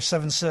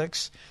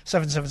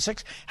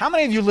 1-800-Prager-776, how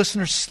many of you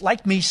listeners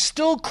like me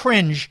still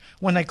cringe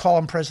when they call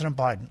him President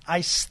Biden?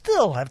 I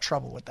still have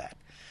trouble with that.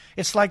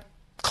 It's like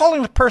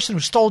calling the person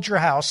who stole your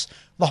house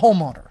the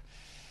homeowner.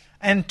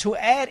 And to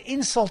add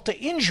insult to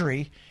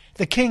injury,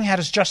 the king had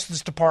his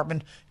Justice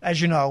Department, as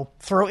you know,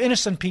 throw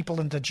innocent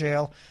people into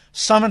jail,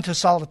 summoned to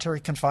solitary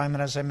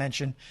confinement, as I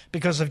mentioned,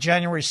 because of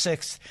January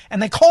 6th. And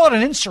they call it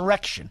an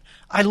insurrection.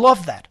 I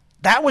love that.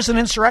 That was an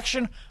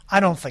insurrection? I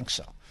don't think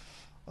so.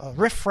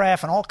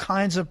 Riff-raff and all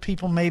kinds of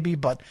people maybe,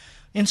 but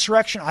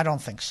insurrection, I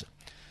don't think so.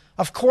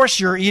 Of course,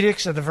 your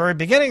edicts at the very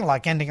beginning,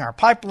 like ending our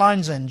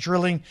pipelines and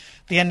drilling,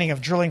 the ending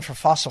of drilling for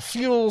fossil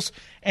fuels,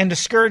 and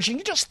discouraging,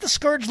 you just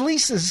discouraged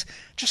leases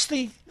just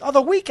the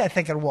other week, I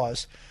think it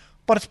was.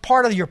 But it's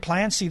part of your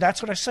plan. See,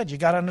 that's what I said. You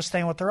got to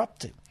understand what they're up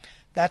to.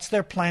 That's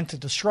their plan to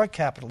destroy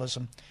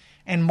capitalism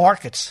and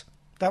markets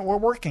that were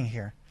working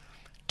here.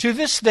 To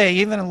this day,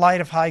 even in light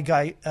of high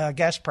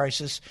gas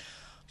prices,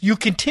 you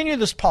continue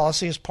this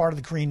policy as part of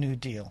the Green New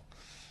Deal,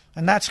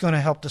 and that's going to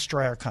help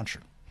destroy our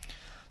country.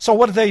 So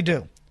what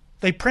do?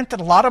 They printed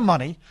a lot of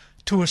money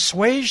to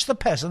assuage the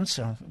peasants,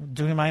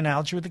 doing my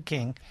analogy with the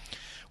king,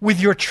 with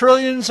your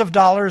trillions of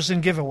dollars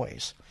in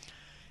giveaways.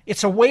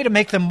 It's a way to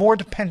make them more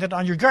dependent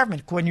on your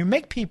government. When you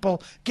make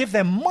people give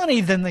them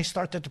money, then they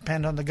start to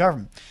depend on the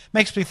government.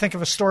 Makes me think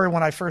of a story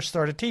when I first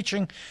started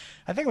teaching.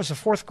 I think it was a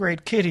fourth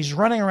grade kid. He's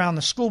running around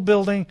the school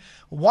building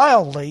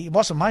wildly. He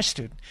wasn't my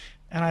student.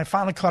 And I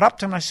finally caught up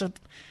to him. I said,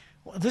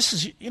 this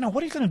is,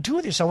 what are you going to do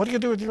with yourself? What are you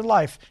going to do with your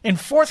life? In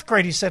fourth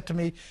grade, he said to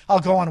me, I'll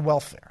go on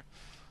welfare.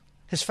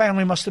 His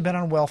family must have been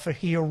on welfare.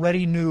 He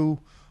already knew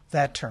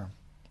that term.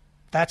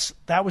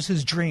 That was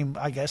his dream,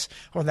 I guess,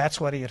 or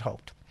that's what he had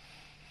hoped.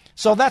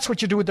 So that's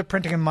what you do with the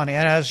printing of money.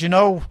 And as you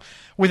know,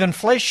 with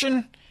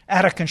inflation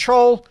out of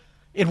control,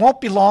 it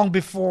won't be long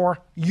before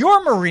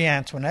your Marie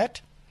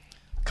Antoinette,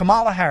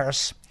 Kamala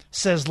Harris,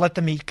 says, let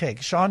them eat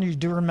cake. Sean, you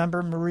do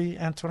remember Marie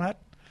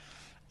Antoinette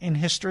in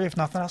history, if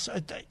nothing else?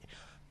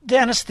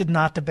 Dennis did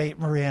not debate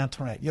Marie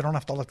Antoinette. You don't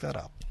have to look that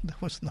up. There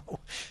was no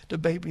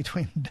debate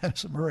between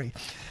Dennis and Marie.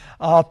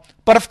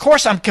 But of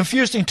course, I'm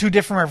confusing two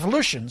different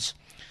revolutions,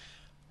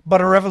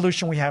 but a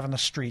revolution we have in the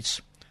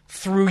streets.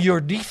 Through your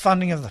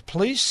defunding of the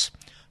police,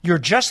 your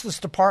Justice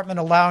Department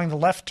allowing the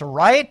left to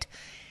riot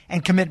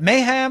and commit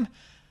mayhem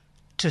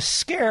to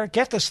scare,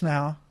 get this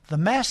now, the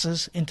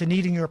masses into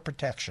needing your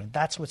protection.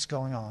 That's what's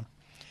going on.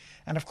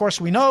 And of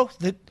course, we know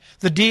that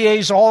the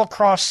DAs all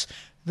across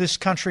this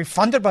country,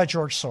 funded by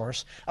George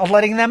Soros, are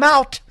letting them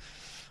out.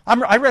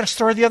 I read a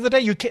story the other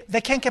day.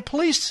 They can't get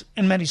police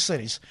in many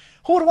cities.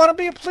 Who would want to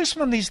be a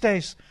policeman these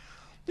days?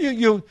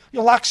 You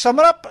lock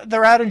someone up,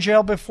 they're out in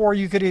jail before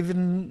you could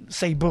even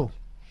say boo.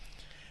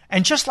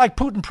 And just like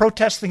Putin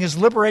protesting his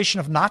liberation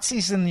of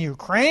Nazis in the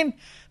Ukraine,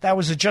 that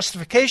was a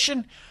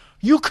justification,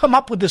 you come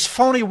up with this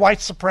phony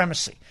white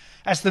supremacy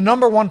as the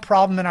number one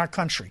problem in our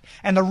country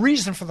and the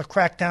reason for the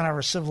crackdown on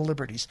our civil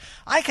liberties.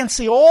 I can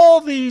see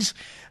all these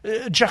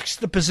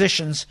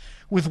juxtapositions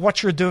with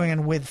what you're doing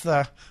and with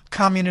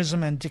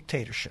communism and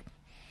dictatorship,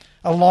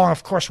 along,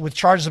 of course, with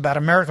charges about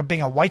America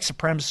being a white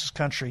supremacist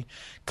country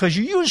because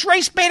you use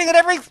race baiting at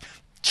every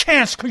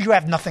chance because you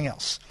have nothing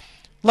else.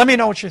 Let me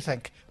know what you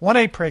think.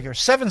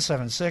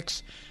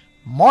 1-800-Prager-776.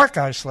 Mark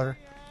Eisler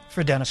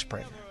for Dennis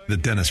Prager. The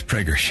Dennis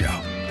Prager Show.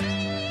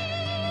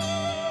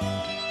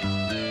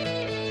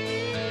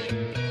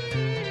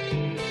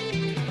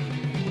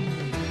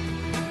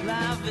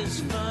 Life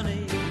is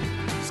funny,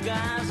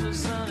 skies are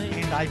sunny.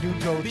 And I do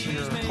go to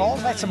your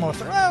calls. That's some more.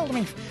 Well, let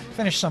me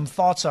finish some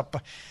thoughts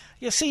up.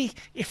 You see,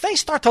 if they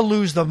start to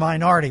lose the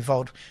minority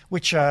vote,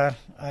 which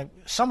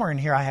somewhere in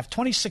here I have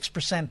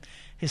 26%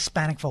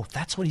 Hispanic vote.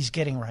 That's what he's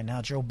getting right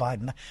now, Joe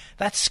Biden.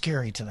 That's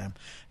scary to them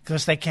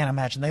because they can't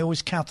imagine. They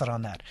always counted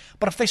on that.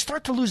 But if they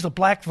start to lose the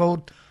black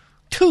vote,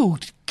 too,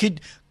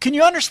 can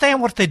you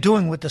understand what they're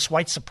doing with this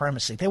white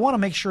supremacy? They want to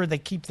make sure they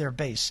keep their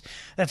base.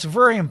 That's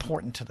very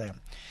important to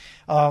them.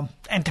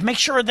 And to make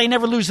sure they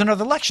never lose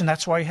another election.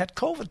 That's why we had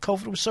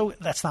COVID.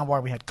 That's not why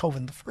we had COVID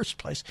in the first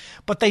place.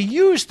 But they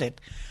used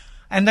it,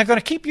 and they're going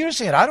to keep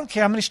using it. I don't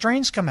care how many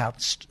strains come out.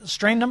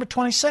 Strain number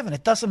 27,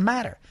 it doesn't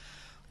matter.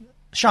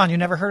 Sean, you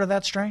never heard of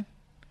that strain?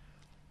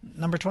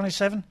 Number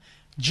 27?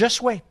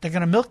 Just wait. They're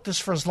going to milk this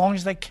for as long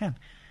as they can.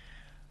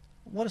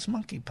 What is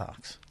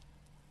monkeypox?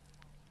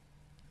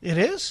 It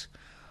is?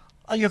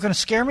 Oh, you're going to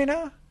scare me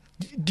now?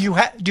 Do you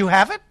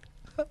have it?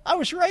 I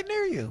was right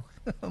near you.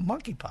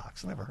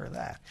 Monkeypox. Never heard of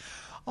that.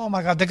 Oh,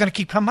 my God. They're going to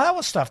keep coming out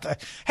with stuff.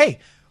 Hey,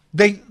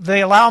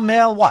 they allow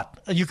mail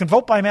what? You can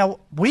vote by mail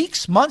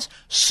weeks, months.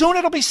 Soon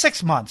it'll be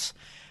 6 months.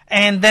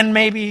 And then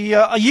maybe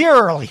a year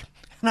early.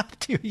 And up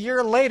to a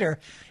year later,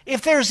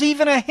 if there's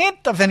even a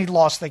hint of any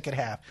loss they could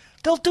have,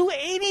 they'll do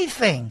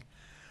anything.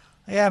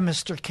 Yeah,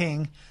 Mr.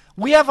 King.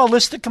 We have a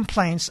list of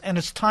complaints, and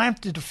it's time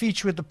to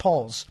defeat you at the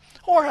polls.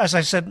 Or, as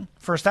I said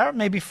first hour,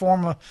 maybe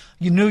form a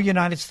new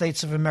United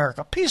States of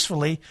America.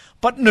 Peacefully,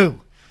 but new.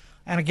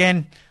 And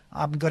again,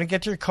 I'm going to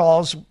get to your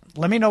calls.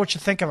 Let me know what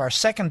you think of our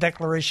second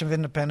Declaration of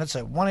Independence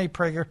at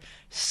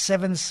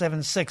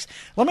 1-800-776.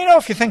 Let me know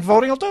if you think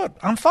voting will do it.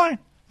 I'm fine.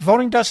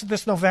 Voting does it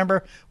this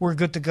November. We're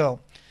good to go.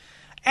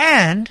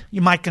 And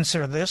you might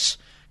consider this,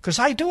 because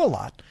I do a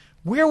lot.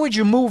 Where would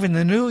you move in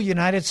the new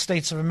United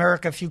States of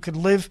America if you could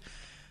live?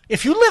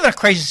 If you live in a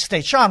crazy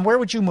state, Sean, where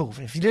would you move?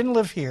 If you didn't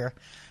live here,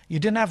 you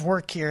didn't have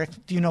work here,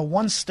 do you know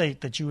one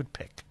state that you would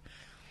pick?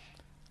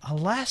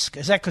 Alaska.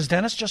 Is that because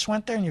Dennis just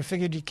went there and you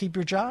figured you'd keep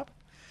your job?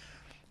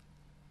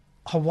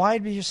 Hawaii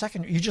would be your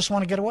second. You just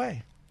want to get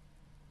away.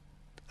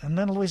 And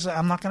then Louisa,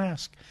 I'm not going to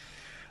ask.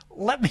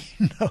 Let me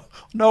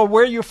know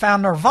where you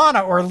found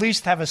nirvana, or at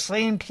least have a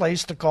sane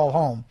place to call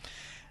home.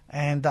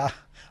 And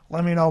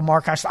let me know,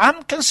 Mark.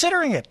 I'm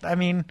considering it. I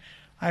mean,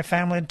 I have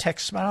family in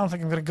Texas, but I don't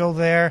think I'm going to go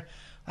there.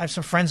 I have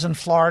some friends in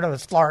Florida.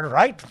 It's Florida,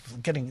 right?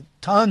 Getting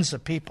tons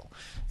of people.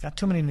 Got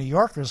too many New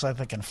Yorkers, I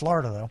think, in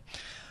Florida, though.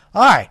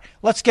 All right,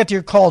 let's get to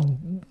your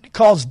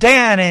calls.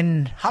 Dan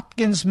in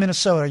Hopkins,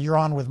 Minnesota. You're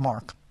on with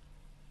Mark.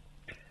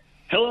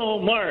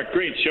 Hello, Mark.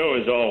 Great show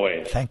as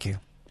always. Thank you.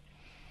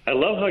 I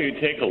love how you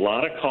take a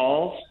lot of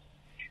calls,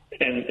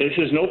 and this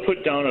is no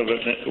put down of a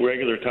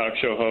regular talk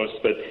show host,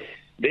 but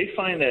they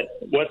find that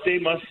what they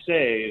must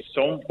say is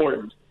so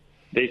important.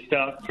 They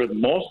stop for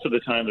most of the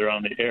time they're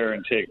on the air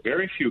and take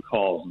very few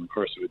calls in the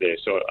course of a day.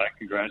 So I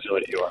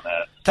congratulate you on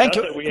that. Thank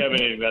you. Not that we have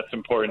anything that's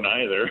important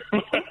either.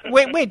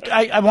 Wait.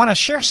 I want to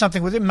share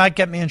something with you. It might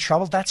get me in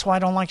trouble. That's why I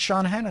don't like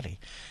Sean Hannity.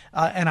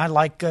 And I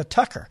like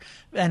Tucker.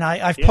 And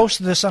I've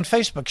posted this on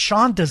Facebook.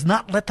 Sean does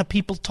not let the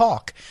people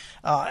talk.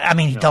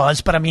 He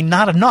does, but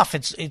not enough.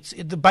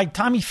 By the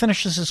time he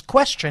finishes his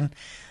question,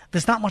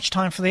 there's not much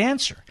time for the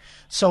answer.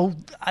 So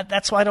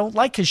that's why I don't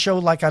like his show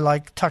like I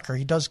like Tucker.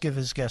 He does give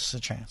his guests a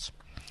chance.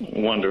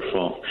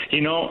 Wonderful.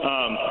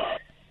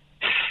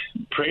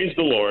 Praise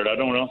the Lord. I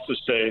don't know what else to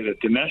say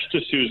that Dinesh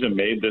D'Souza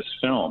made this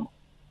film.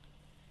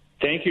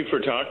 Thank you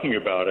for talking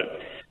about it.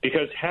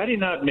 Because had he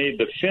not made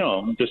the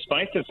film,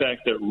 despite the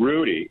fact that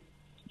Rudy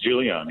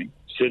Giuliani,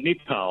 Sidney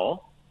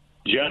Powell,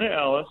 Jenna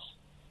Ellis,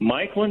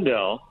 Mike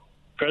Lindell,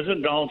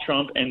 President Donald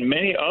Trump, and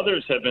many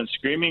others have been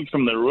screaming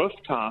from the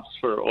rooftops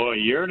for a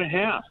year and a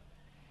half,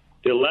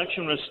 the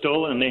election was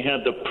stolen and they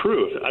had the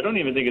proof. I don't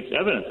even think it's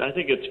evidence. I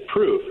think it's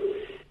proof.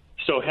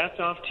 So hats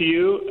off to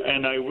you,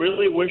 and I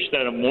really wish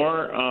that I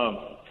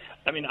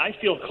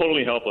feel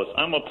totally helpless.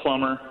 I'm a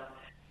plumber,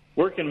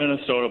 work in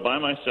Minnesota by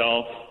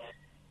myself,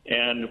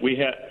 and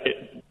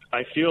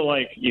I feel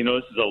like, this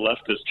is a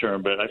leftist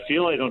term, but I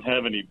feel I don't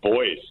have any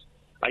voice.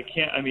 I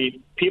can't,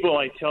 people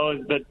I tell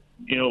that,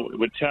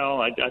 would tell,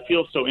 I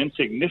feel so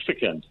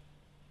insignificant.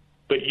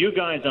 But you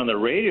guys on the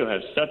radio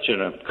have such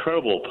an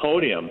incredible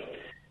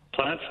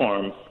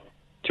platform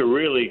to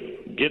really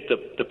get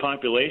the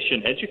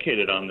population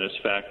educated on this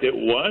fact. It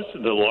was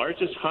the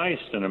largest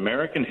heist in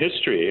American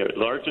history,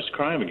 largest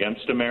crime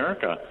against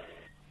America.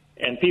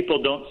 And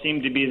people don't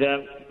seem to be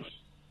that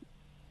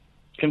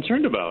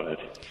concerned about it.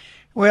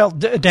 Well,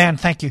 Dan,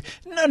 thank you.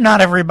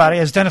 Not everybody,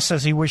 as Dennis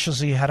says, he wishes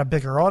he had a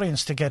bigger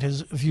audience to get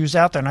his views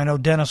out there. And I know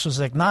Dennis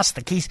was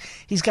agnostic.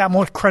 He's got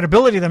more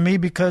credibility than me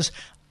because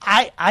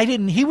I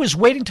didn't. He was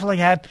waiting till he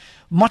had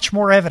much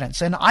more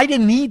evidence, and I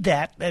didn't need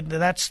that.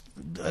 That's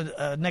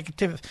a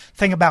negative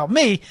thing about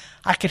me.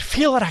 I could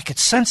feel it. I could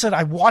sense it.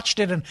 I watched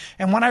it,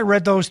 and when I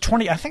read those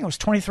 20, I think it was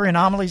 23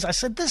 anomalies, I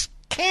said, this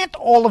can't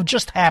all have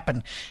just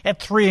happened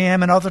at 3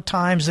 a.m. and other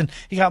times, and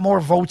he got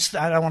more votes.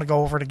 I don't want to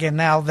go over it again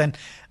now than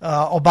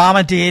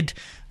Obama did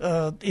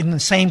in the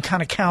same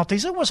kind of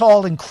counties. It was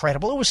all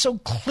incredible. It was so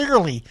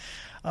clearly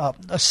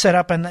a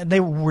setup, and they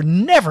were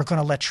never going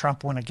to let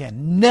Trump win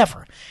again.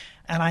 Never.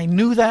 And I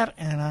knew that,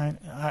 and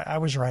I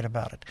was right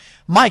about it.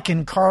 Mike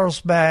in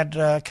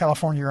Carlsbad,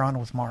 California, you're on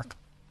with Mark.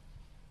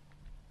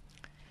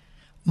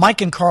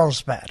 Mike in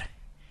Carlsbad.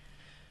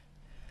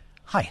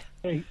 Hi.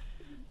 Hey,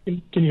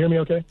 can you hear me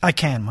okay? I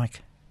can,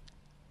 Mike.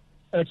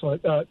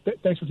 Excellent.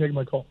 Thanks for taking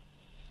my call.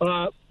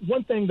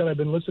 One thing that I've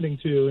been listening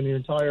to in your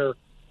entire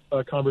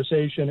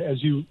conversation,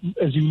 as you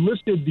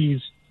listed these,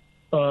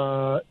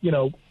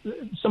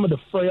 some of the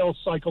frail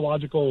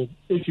psychological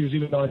issues,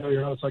 even though I know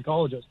you're not a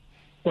psychologist,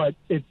 but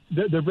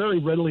they're very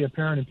readily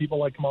apparent in people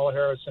like Kamala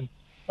Harris and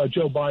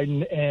Joe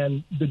Biden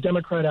and the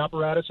Democrat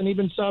apparatus, and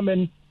even some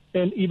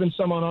even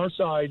some on our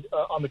side,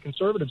 on the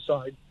conservative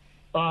side,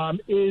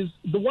 is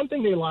the one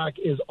thing they lack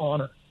is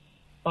honor.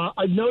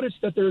 I've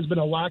noticed that there has been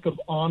a lack of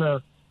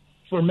honor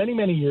for many,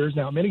 many years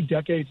now, many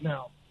decades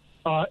now,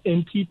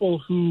 in people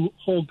who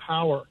hold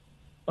power.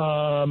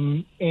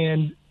 And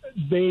when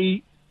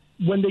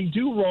they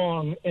do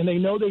wrong and they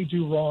know they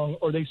do wrong,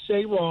 or they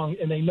say wrong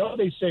and they know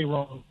they say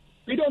wrong,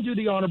 they don't do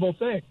the honorable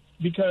thing,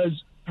 because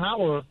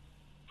power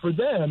for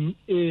them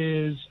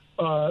is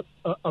a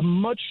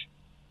much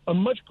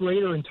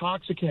greater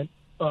intoxicant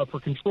for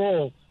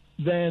control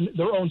than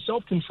their own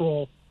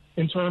self-control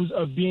in terms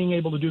of being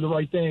able to do the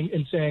right thing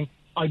and saying,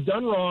 I've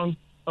done wrong,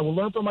 I will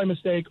learn from my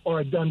mistake, or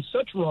I've done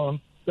such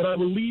wrong that I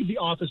will leave the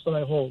office that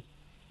I hold.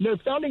 The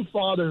founding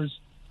fathers,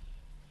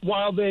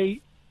 while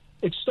they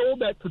extolled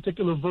that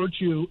particular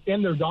virtue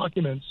in their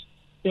documents,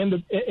 in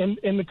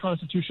the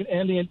Constitution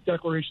and the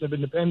Declaration of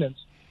Independence,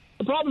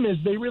 the problem is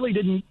they really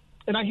didn't,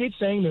 and I hate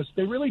saying this,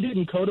 they really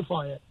didn't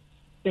codify it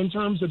in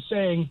terms of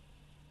saying,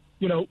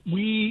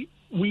 we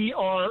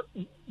are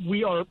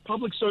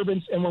public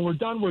servants, and when we're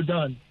done, we're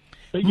done.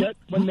 But yet,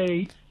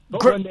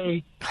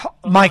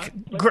 Mike,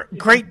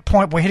 great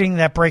point. We're hitting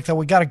that break, though.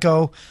 We got to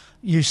go.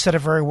 You said it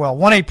very well.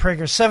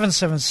 1-8-Prager,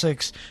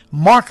 776,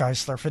 Mark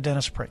Eisler for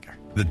Dennis Prager.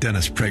 The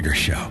Dennis Prager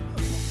Show.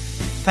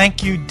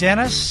 Thank you,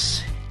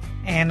 Dennis.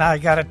 And I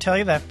got to tell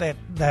you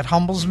that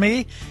humbles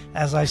me.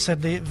 As I said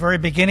at the very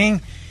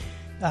beginning,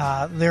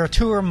 there are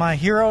two of my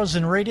heroes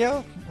in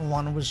radio.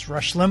 One was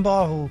Rush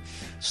Limbaugh, who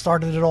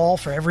started it all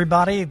for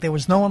everybody. There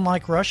was no one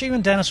like Rush.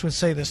 Even Dennis would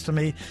say this to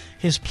me.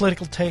 His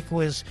political take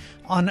was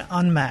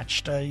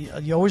unmatched.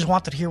 You always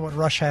wanted to hear what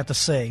Rush had to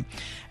say.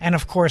 And,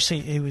 of course,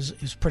 he was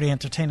pretty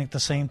entertaining at the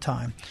same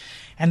time.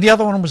 And the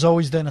other one was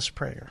always Dennis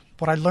Prager.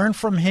 What I learned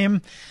from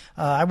him,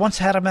 I once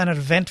had him at an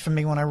event for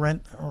me when I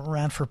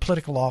ran for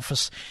political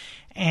office,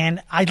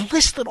 and I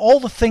listed all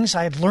the things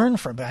I had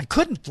learned from him. I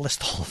couldn't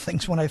list all the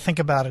things when I think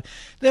about it.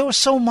 There was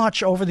so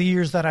much over the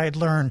years that I had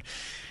learned.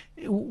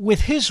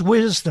 With his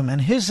wisdom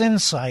and his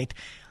insight,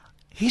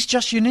 he's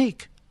just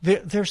unique.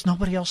 There's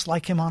nobody else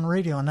like him on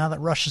radio, and now that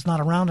Rush is not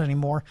around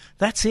anymore,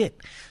 that's it.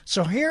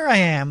 So here I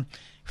am,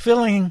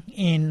 filling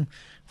in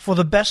for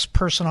the best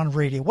person on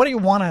radio. What do you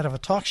want out of a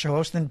talk show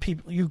host? And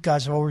you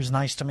guys are always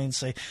nice to me and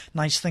say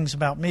nice things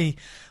about me,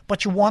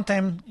 but you want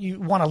to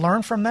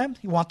learn from them.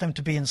 You want them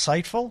to be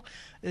insightful.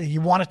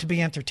 You want it to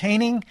be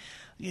entertaining.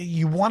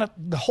 You want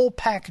the whole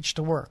package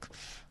to work.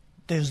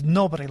 There's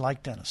nobody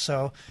like Dennis.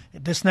 So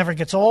this never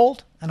gets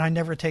old, and I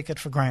never take it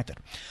for granted.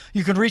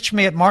 You can reach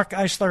me at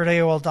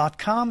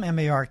markeisler@AOL.com,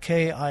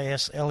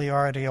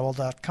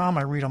 markisler@AOL.com.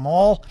 I read them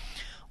all,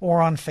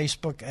 or on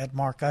Facebook at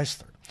Mark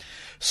Eisler.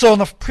 So in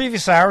the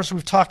previous hours,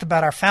 we've talked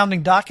about our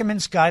founding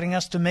documents guiding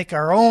us to make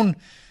our own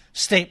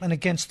statement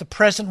against the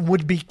present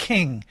would-be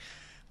king.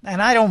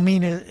 And I don't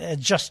mean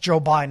just Joe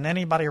Biden,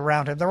 anybody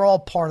around him. They're all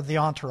part of the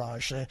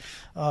entourage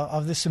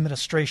of this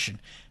administration.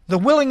 The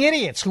willing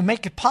idiots who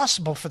make it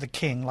possible for the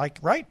king, like,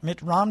 right,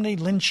 Mitt Romney,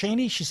 Lynn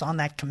Cheney, she's on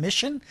that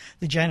commission,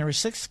 the January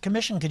 6th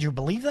commission. Could you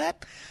believe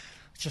that?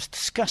 It's just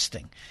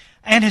disgusting.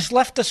 And his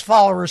leftist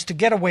followers to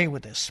get away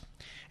with this.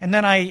 And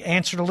then I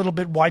answered a little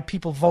bit why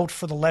people vote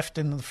for the left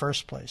in the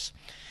first place.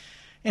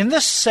 In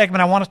this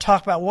segment, I want to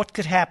talk about what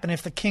could happen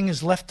if the king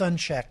is left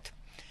unchecked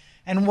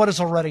and what is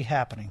already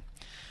happening.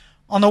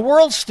 On the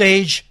world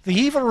stage, the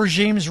evil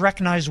regimes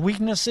recognize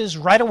weaknesses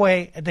right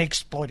away and they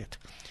exploit it.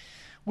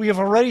 We have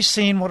already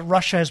seen what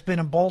Russia has been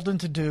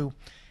emboldened to do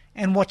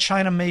and what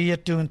China may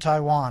yet do in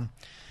Taiwan.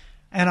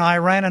 And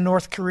Iran and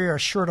North Korea are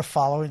sure to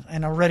follow,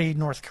 and already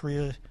North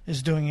Korea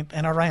is doing it,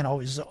 and Iran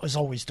is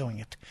always doing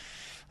it.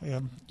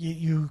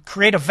 You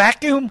create a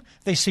vacuum,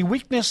 they see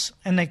weakness,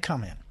 and they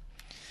come in.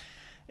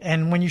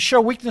 And when you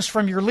show weakness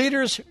from your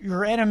leaders,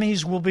 your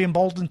enemies will be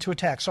emboldened to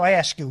attack. So I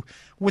ask you,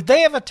 would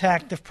they have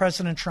attacked if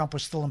President Trump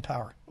was still in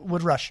power?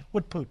 Would Russia?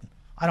 Would Putin?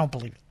 I don't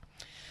believe it.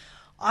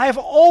 I've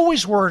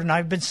always worried, and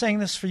I've been saying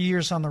this for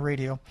years on the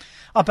radio,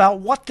 about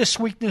what this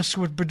weakness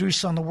would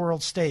produce on the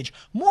world stage,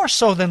 more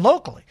so than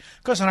locally,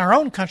 because in our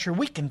own country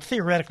we can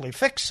theoretically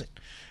fix it.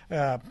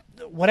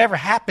 Whatever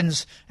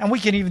happens, and we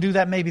can even do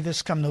that maybe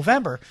this come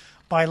November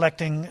by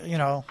electing,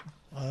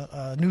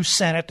 a new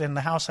Senate, and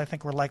the House I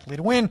think we're likely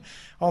to win,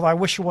 although I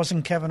wish it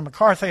wasn't Kevin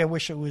McCarthy. I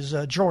wish it was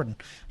Jordan.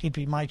 He'd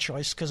be my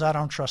choice because I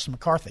don't trust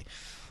McCarthy.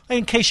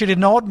 In case you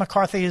didn't know it,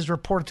 McCarthy is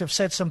reported to have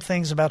said some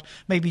things about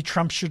maybe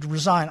Trump should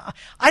resign.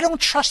 I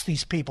don't trust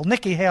these people.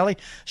 Nikki Haley,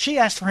 she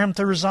asked for him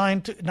to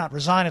resign, not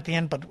resign at the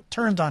end, but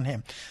turned on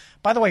him.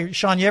 By the way,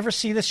 Sean, you ever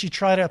see this? You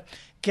try to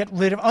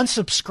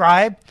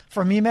unsubscribe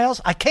from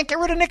emails. I can't get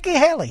rid of Nikki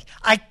Haley.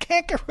 I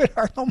can't get rid of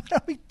her no matter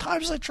how many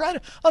times I try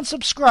to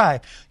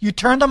unsubscribe. You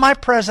turned on my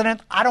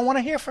president. I don't want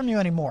to hear from you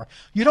anymore.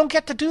 You don't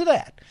get to do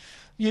that.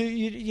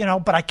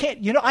 But I can't,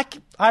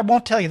 I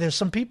won't tell you. There's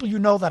some people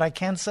that I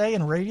can say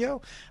in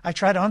radio. I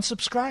try to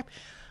unsubscribe.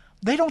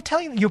 They don't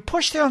tell you. You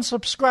push the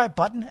unsubscribe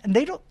button and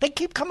they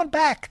keep coming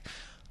back.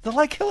 They're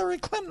like Hillary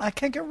Clinton. I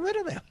can't get rid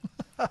of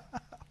them.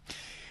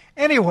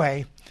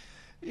 Anyway,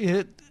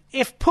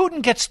 if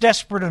Putin gets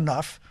desperate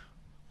enough,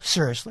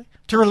 seriously,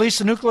 to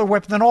release a nuclear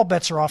weapon, then all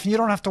bets are off. And you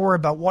don't have to worry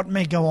about what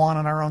may go on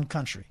in our own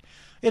country.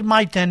 It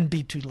might then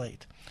be too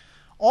late.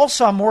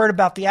 Also, I'm worried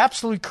about the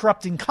absolutely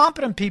corrupt,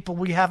 incompetent people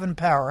we have in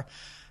power,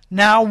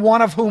 now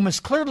one of whom has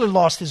clearly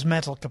lost his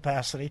mental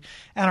capacity,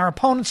 and our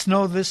opponents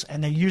know this,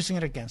 and they're using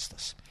it against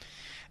us.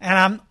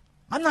 And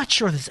I'm not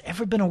sure there's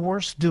ever been a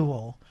worse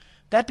duo,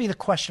 that'd be the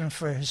question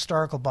for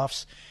historical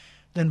buffs,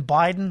 than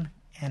Biden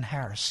and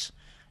Harris.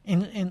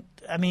 The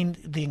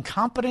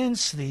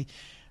incompetence, they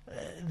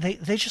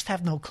just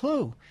have no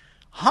clue.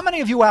 How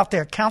many of you out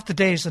there count the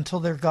days until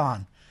they're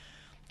gone?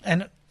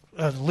 And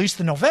at least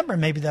in November,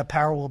 maybe that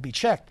power will be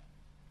checked.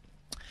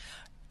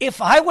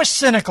 If I was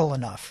cynical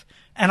enough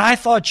and I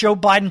thought Joe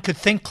Biden could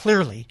think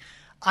clearly,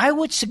 I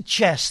would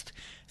suggest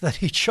that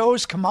he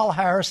chose Kamala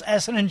Harris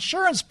as an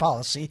insurance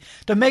policy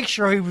to make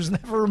sure he was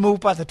never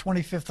removed by the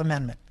 25th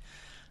Amendment.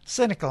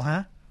 Cynical,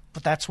 huh?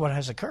 But that's what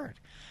has occurred.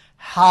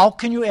 How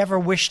can you ever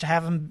wish to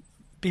have him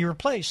be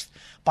replaced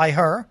by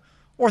her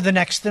or the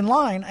next in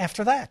line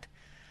after that?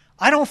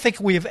 I don't think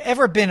we have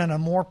ever been in a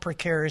more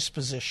precarious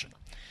position.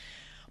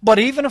 But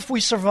even if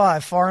we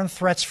survive foreign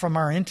threats from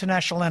our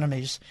international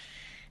enemies,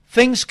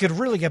 things could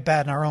really get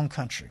bad in our own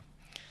country.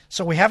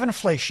 So we have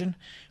inflation,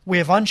 we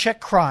have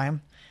unchecked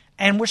crime,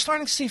 and we're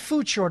starting to see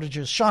food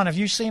shortages. Sean, have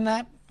you seen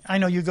that? I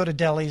know you go to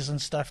delis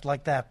and stuff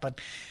like that,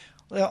 but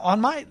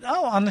on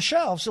the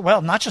shelves,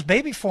 well, not just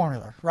baby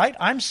formula, right?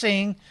 I'm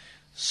seeing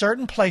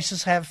certain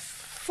places have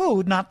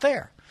food not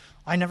there.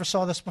 I never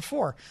saw this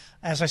before.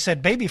 As I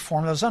said, baby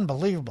formula is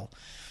unbelievable.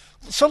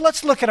 So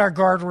let's look at our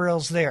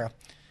guardrails there.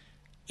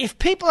 If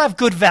people have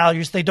good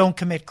values, they don't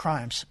commit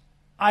crimes.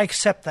 I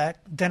accept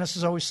that. Dennis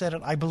has always said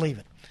it. I believe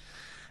it.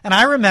 And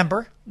I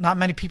remember, not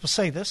many people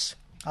say this,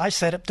 I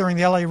said it during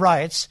the LA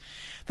riots,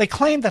 they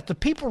claimed that the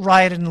people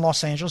rioted in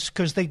Los Angeles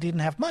because they didn't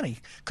have money,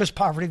 because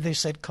poverty, they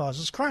said,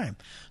 causes crime.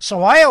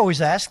 So I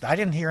always asked, I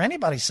didn't hear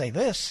anybody say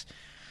this,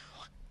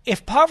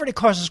 if poverty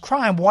causes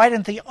crime, why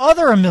didn't the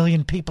other 1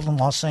 million people in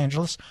Los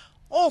Angeles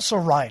also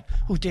riot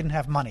who didn't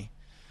have money?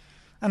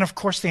 And of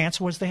course the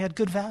answer was they had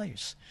good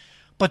values.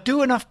 But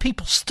do enough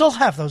people still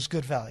have those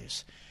good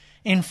values?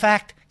 In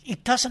fact,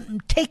 it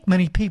doesn't take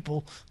many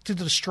people to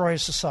destroy a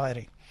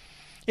society.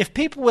 If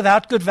people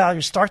without good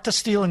values start to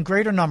steal in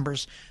greater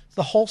numbers,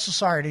 the whole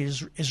society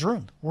is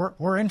ruined.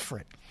 We're in for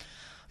it.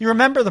 You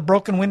remember the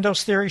broken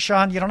windows theory,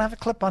 Sean? You don't have a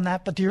clip on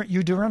that, but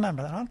you do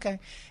remember that. Okay.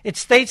 It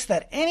states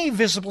that any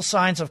visible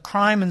signs of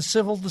crime and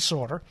civil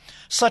disorder,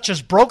 such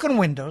as broken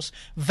windows,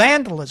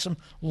 vandalism,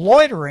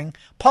 loitering,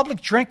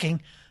 public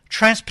drinking,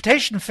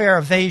 transportation fare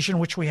evasion,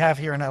 which we have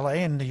here in LA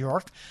and New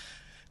York,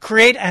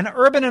 create an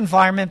urban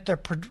environment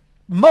that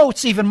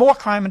promotes even more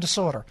crime and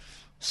disorder.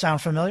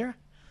 Sound familiar?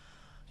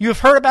 You have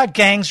heard about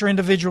gangs or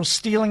individuals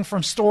stealing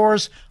from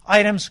stores,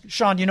 items.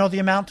 Sean, you know the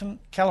amount in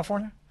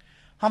California?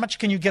 How much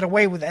can you get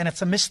away with? And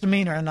it's a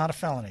misdemeanor and not a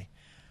felony.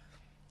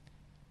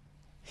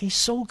 He's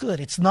so good.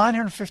 It's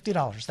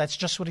 $950. That's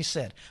just what he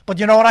said. But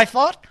you know what I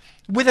thought?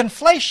 With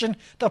inflation,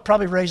 they'll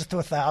probably raise it to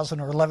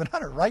 $1,000 or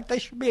 $1,100, right? They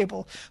should be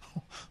able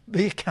to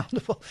be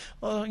accountable.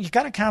 Well, you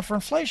got to account for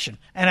inflation.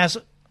 And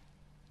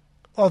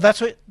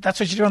that's what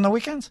you do on the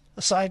weekends?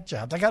 A side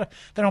job. They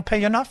don't pay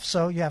you enough,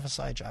 so you have a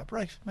side job.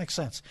 Right? Makes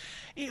sense.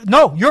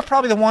 No, you're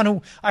probably the one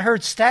who I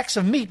heard stacks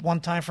of meat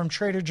one time from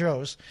Trader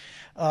Joe's.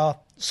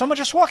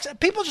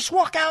 People just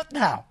walk out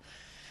now.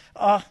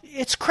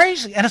 It's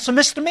crazy, and it's a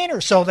misdemeanor.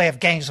 So they have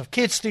gangs of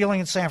kids stealing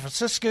in San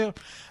Francisco,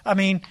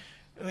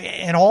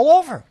 and all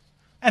over.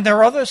 And there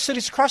are other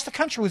cities across the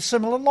country with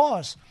similar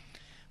laws.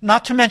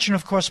 Not to mention,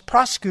 of course,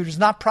 prosecutors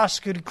not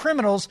prosecuted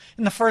criminals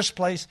in the first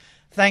place,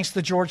 thanks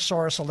to George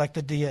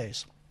Soros-elected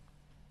DAs.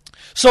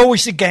 So we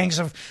see gangs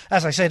of,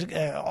 as I said,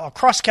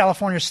 across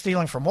California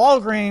stealing from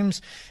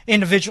Walgreens,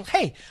 individuals.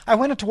 Hey, I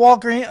went into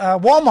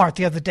Walmart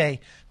the other day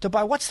to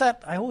buy, what's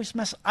that? I always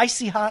mess,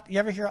 Icy Hot. You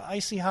ever hear of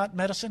Icy Hot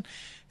medicine?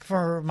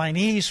 For my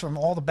knees, from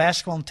all the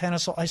basketball and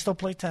tennis. I still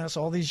play tennis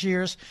all these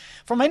years.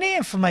 For my knee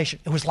inflammation,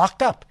 it was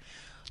locked up.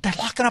 They're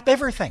locking up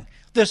everything.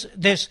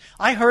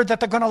 I heard that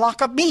they're going to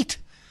lock up meat.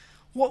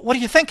 What do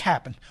you think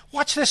happened?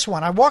 Watch this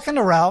one. I walk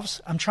into Ralph's.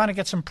 I'm trying to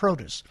get some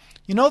produce.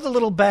 You know the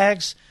little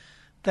bags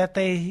that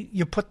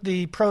you put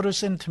the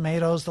produce in,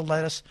 tomatoes, the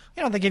lettuce.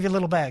 You know, they give you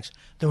little bags.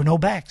 There were no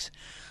bags.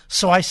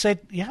 So I said,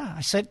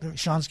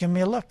 Sean's giving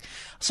me a look.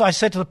 So I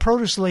said to the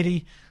produce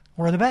lady,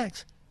 where are the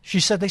bags? She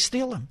said, they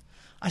steal them.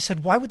 I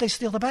said, why would they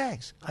steal the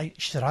bags?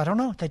 She said, I don't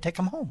know. They take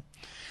them home.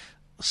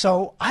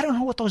 So I don't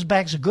know what those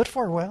bags are good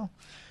for. Well,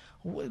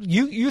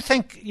 you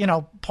think,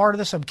 part of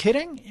this, I'm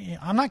kidding?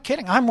 I'm not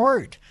kidding. I'm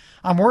worried.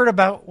 I'm worried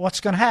about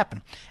what's going to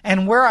happen.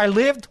 And where I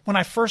lived when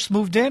I first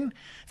moved in,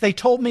 they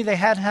told me they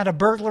hadn't had a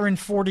burglar in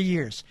 40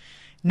 years.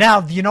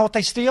 Now, do you know what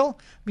they steal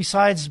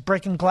besides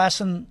breaking glass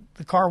in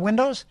the car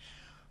windows?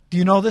 Do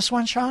you know this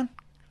one, Sean?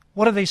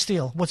 What do they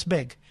steal? What's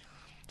big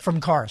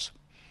from cars?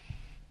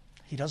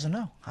 He doesn't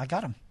know. I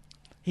got him.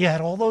 He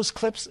had all those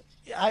clips.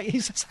 He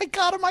says, I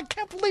got him. I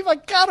can't believe I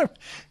got him.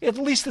 At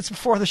least it's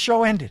before the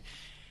show ended.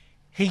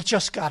 He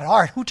just got it. All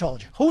right, who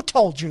told you? Who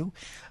told you?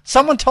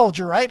 Someone told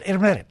you, right?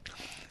 Admit it.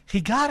 He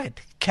got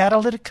it.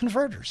 Catalytic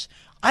converters.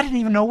 I didn't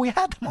even know we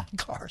had them on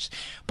cars.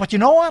 But you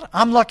know what?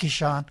 I'm lucky,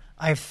 Sean.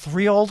 I have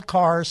 3 old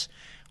cars.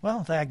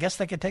 Well, I guess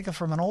they could take it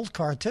from an old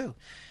car, too.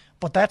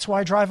 But that's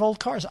why I drive old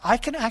cars. I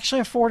can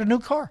actually afford a new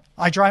car.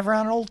 I drive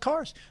around in old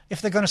cars.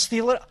 If they're going to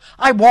steal it,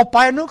 I won't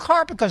buy a new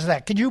car because of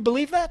that. Can you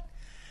believe that?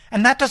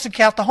 And that doesn't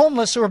count the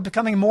homeless who are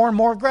becoming more and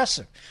more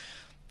aggressive.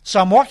 So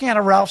I'm walking out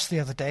of Ralph's the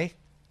other day.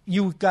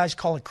 You guys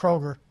call it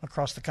Kroger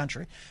across the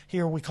country.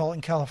 Here we call it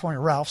in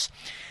California Ralph's.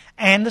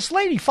 And this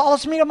lady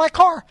follows me to my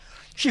car.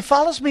 She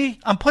follows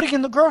me. I'm putting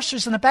in the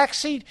groceries in the back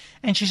seat,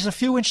 and she's a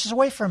few inches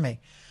away from me.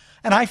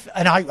 And I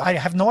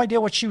have no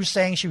idea what she was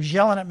saying. She was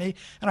yelling at me,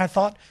 and I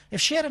thought,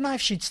 if she had a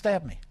knife, she'd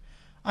stab me.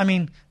 I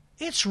mean,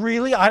 it's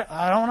really,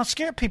 I don't want to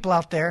scare people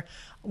out there.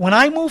 When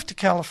I moved to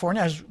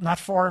California, I was not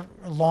far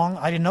along.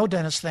 I didn't know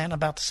Dennis then,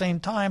 about the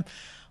same time.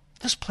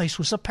 This place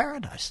was a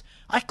paradise.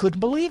 I couldn't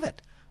believe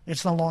it.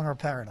 It's no longer a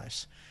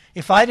paradise.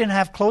 If I didn't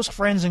have close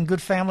friends and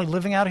good family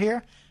living out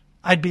here,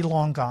 I'd be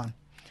long gone.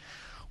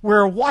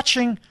 We're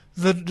watching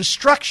the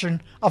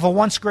destruction of a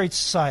once great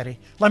society.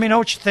 Let me know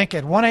what you think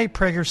at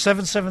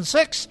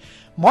 1-8-PRAGER-776.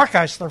 Mark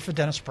Eisler for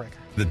Dennis Prager.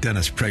 The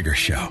Dennis Prager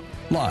Show,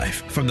 live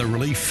from the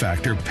Relief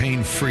Factor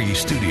Pain-Free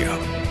Studio.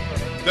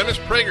 Dennis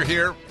Prager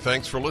here.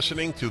 Thanks for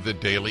listening to the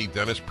Daily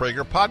Dennis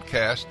Prager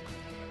Podcast.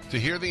 To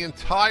hear the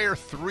entire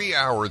 3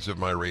 hours of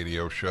my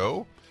radio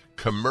show,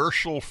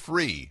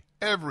 commercial-free,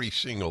 every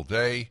single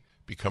day,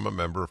 become a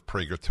member of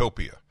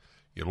Pragertopia.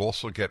 You'll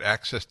also get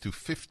access to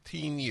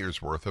 15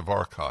 years' worth of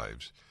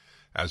archives,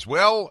 as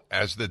well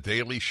as the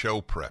daily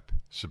show prep.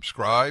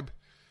 Subscribe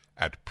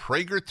at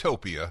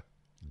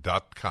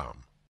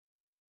pragertopia.com.